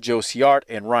Parr, Joe Ciart,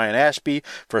 and Ryan Ashby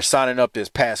for signing up this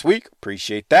past week.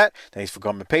 Appreciate that. Thanks for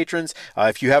coming, patrons.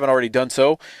 If you haven't already done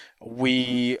so,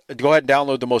 we go ahead and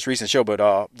download the most recent show. But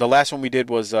the last one we did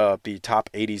was the top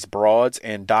 80s broads,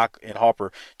 and Doc and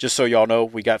Harper, just so y'all know,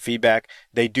 we got feedback.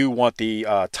 They do want the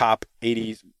top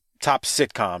 80s, top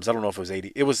sitcoms. I don't know if it was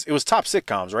 80. It was top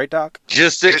sitcoms, right, Doc?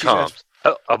 Just sitcoms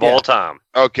of all time.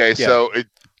 Okay, so it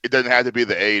doesn't have to be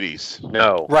the 80s.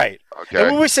 No. Right. Okay.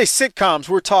 And when we say sitcoms,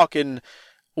 we're talking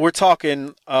like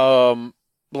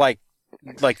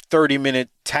 30-minute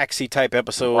taxi type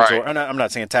episodes, Right. or I'm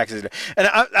not saying taxis, and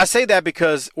I say that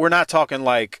because we're not talking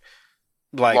like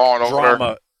Law and Order.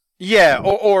 drama,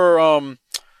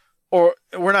 or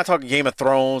we're not talking Game of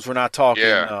Thrones, we're not talking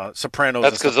Sopranos.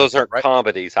 That's because those aren't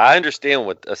comedies. I understand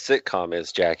what a sitcom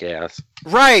is, jackass.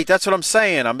 Right, that's what I'm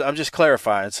saying. I'm just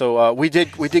clarifying. So we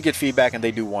did get feedback, and they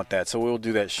do want that. So we'll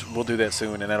do that. We'll do that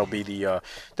soon, and that'll be the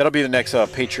next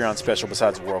Patreon special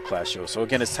besides the World Class Show. So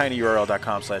again, it's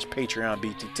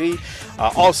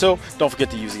tinyurl.com/PatreonBTT. Also, don't forget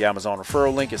to use the Amazon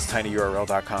referral link. It's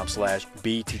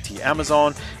tinyurl.com/BTT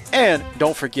Amazon, and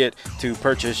don't forget to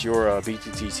purchase your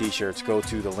BTT T-shirts. Go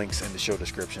to the links in the show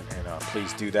description, and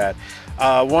please do that.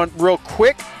 One real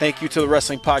quick thank you to the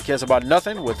Wrestling Podcast About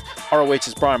Nothing with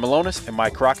ROH's Brian Malonis and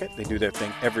Mike Crockett. They do their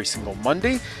thing every single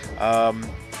Monday.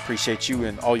 Appreciate you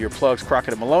and all your plugs,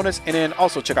 Crockett and Malonis. And then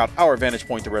also check out our Vantage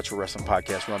Point, the Retro Wrestling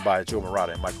Podcast, run by Joe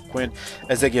Murata and Michael Quinn,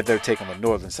 as they give their take on the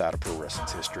northern side of pro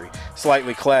wrestling's history.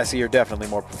 Slightly classier, definitely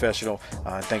more professional.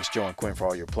 And thanks, Joe and Quinn, for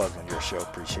all your plugs on your show.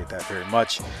 Appreciate that very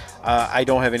much. I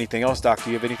don't have anything else. Doc,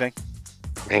 do you have anything?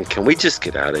 Man, can we just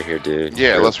get out of here, dude?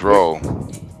 Yeah, let's roll.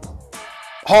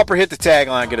 Harper, hit the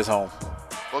tagline, get us home.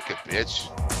 Look at bitch.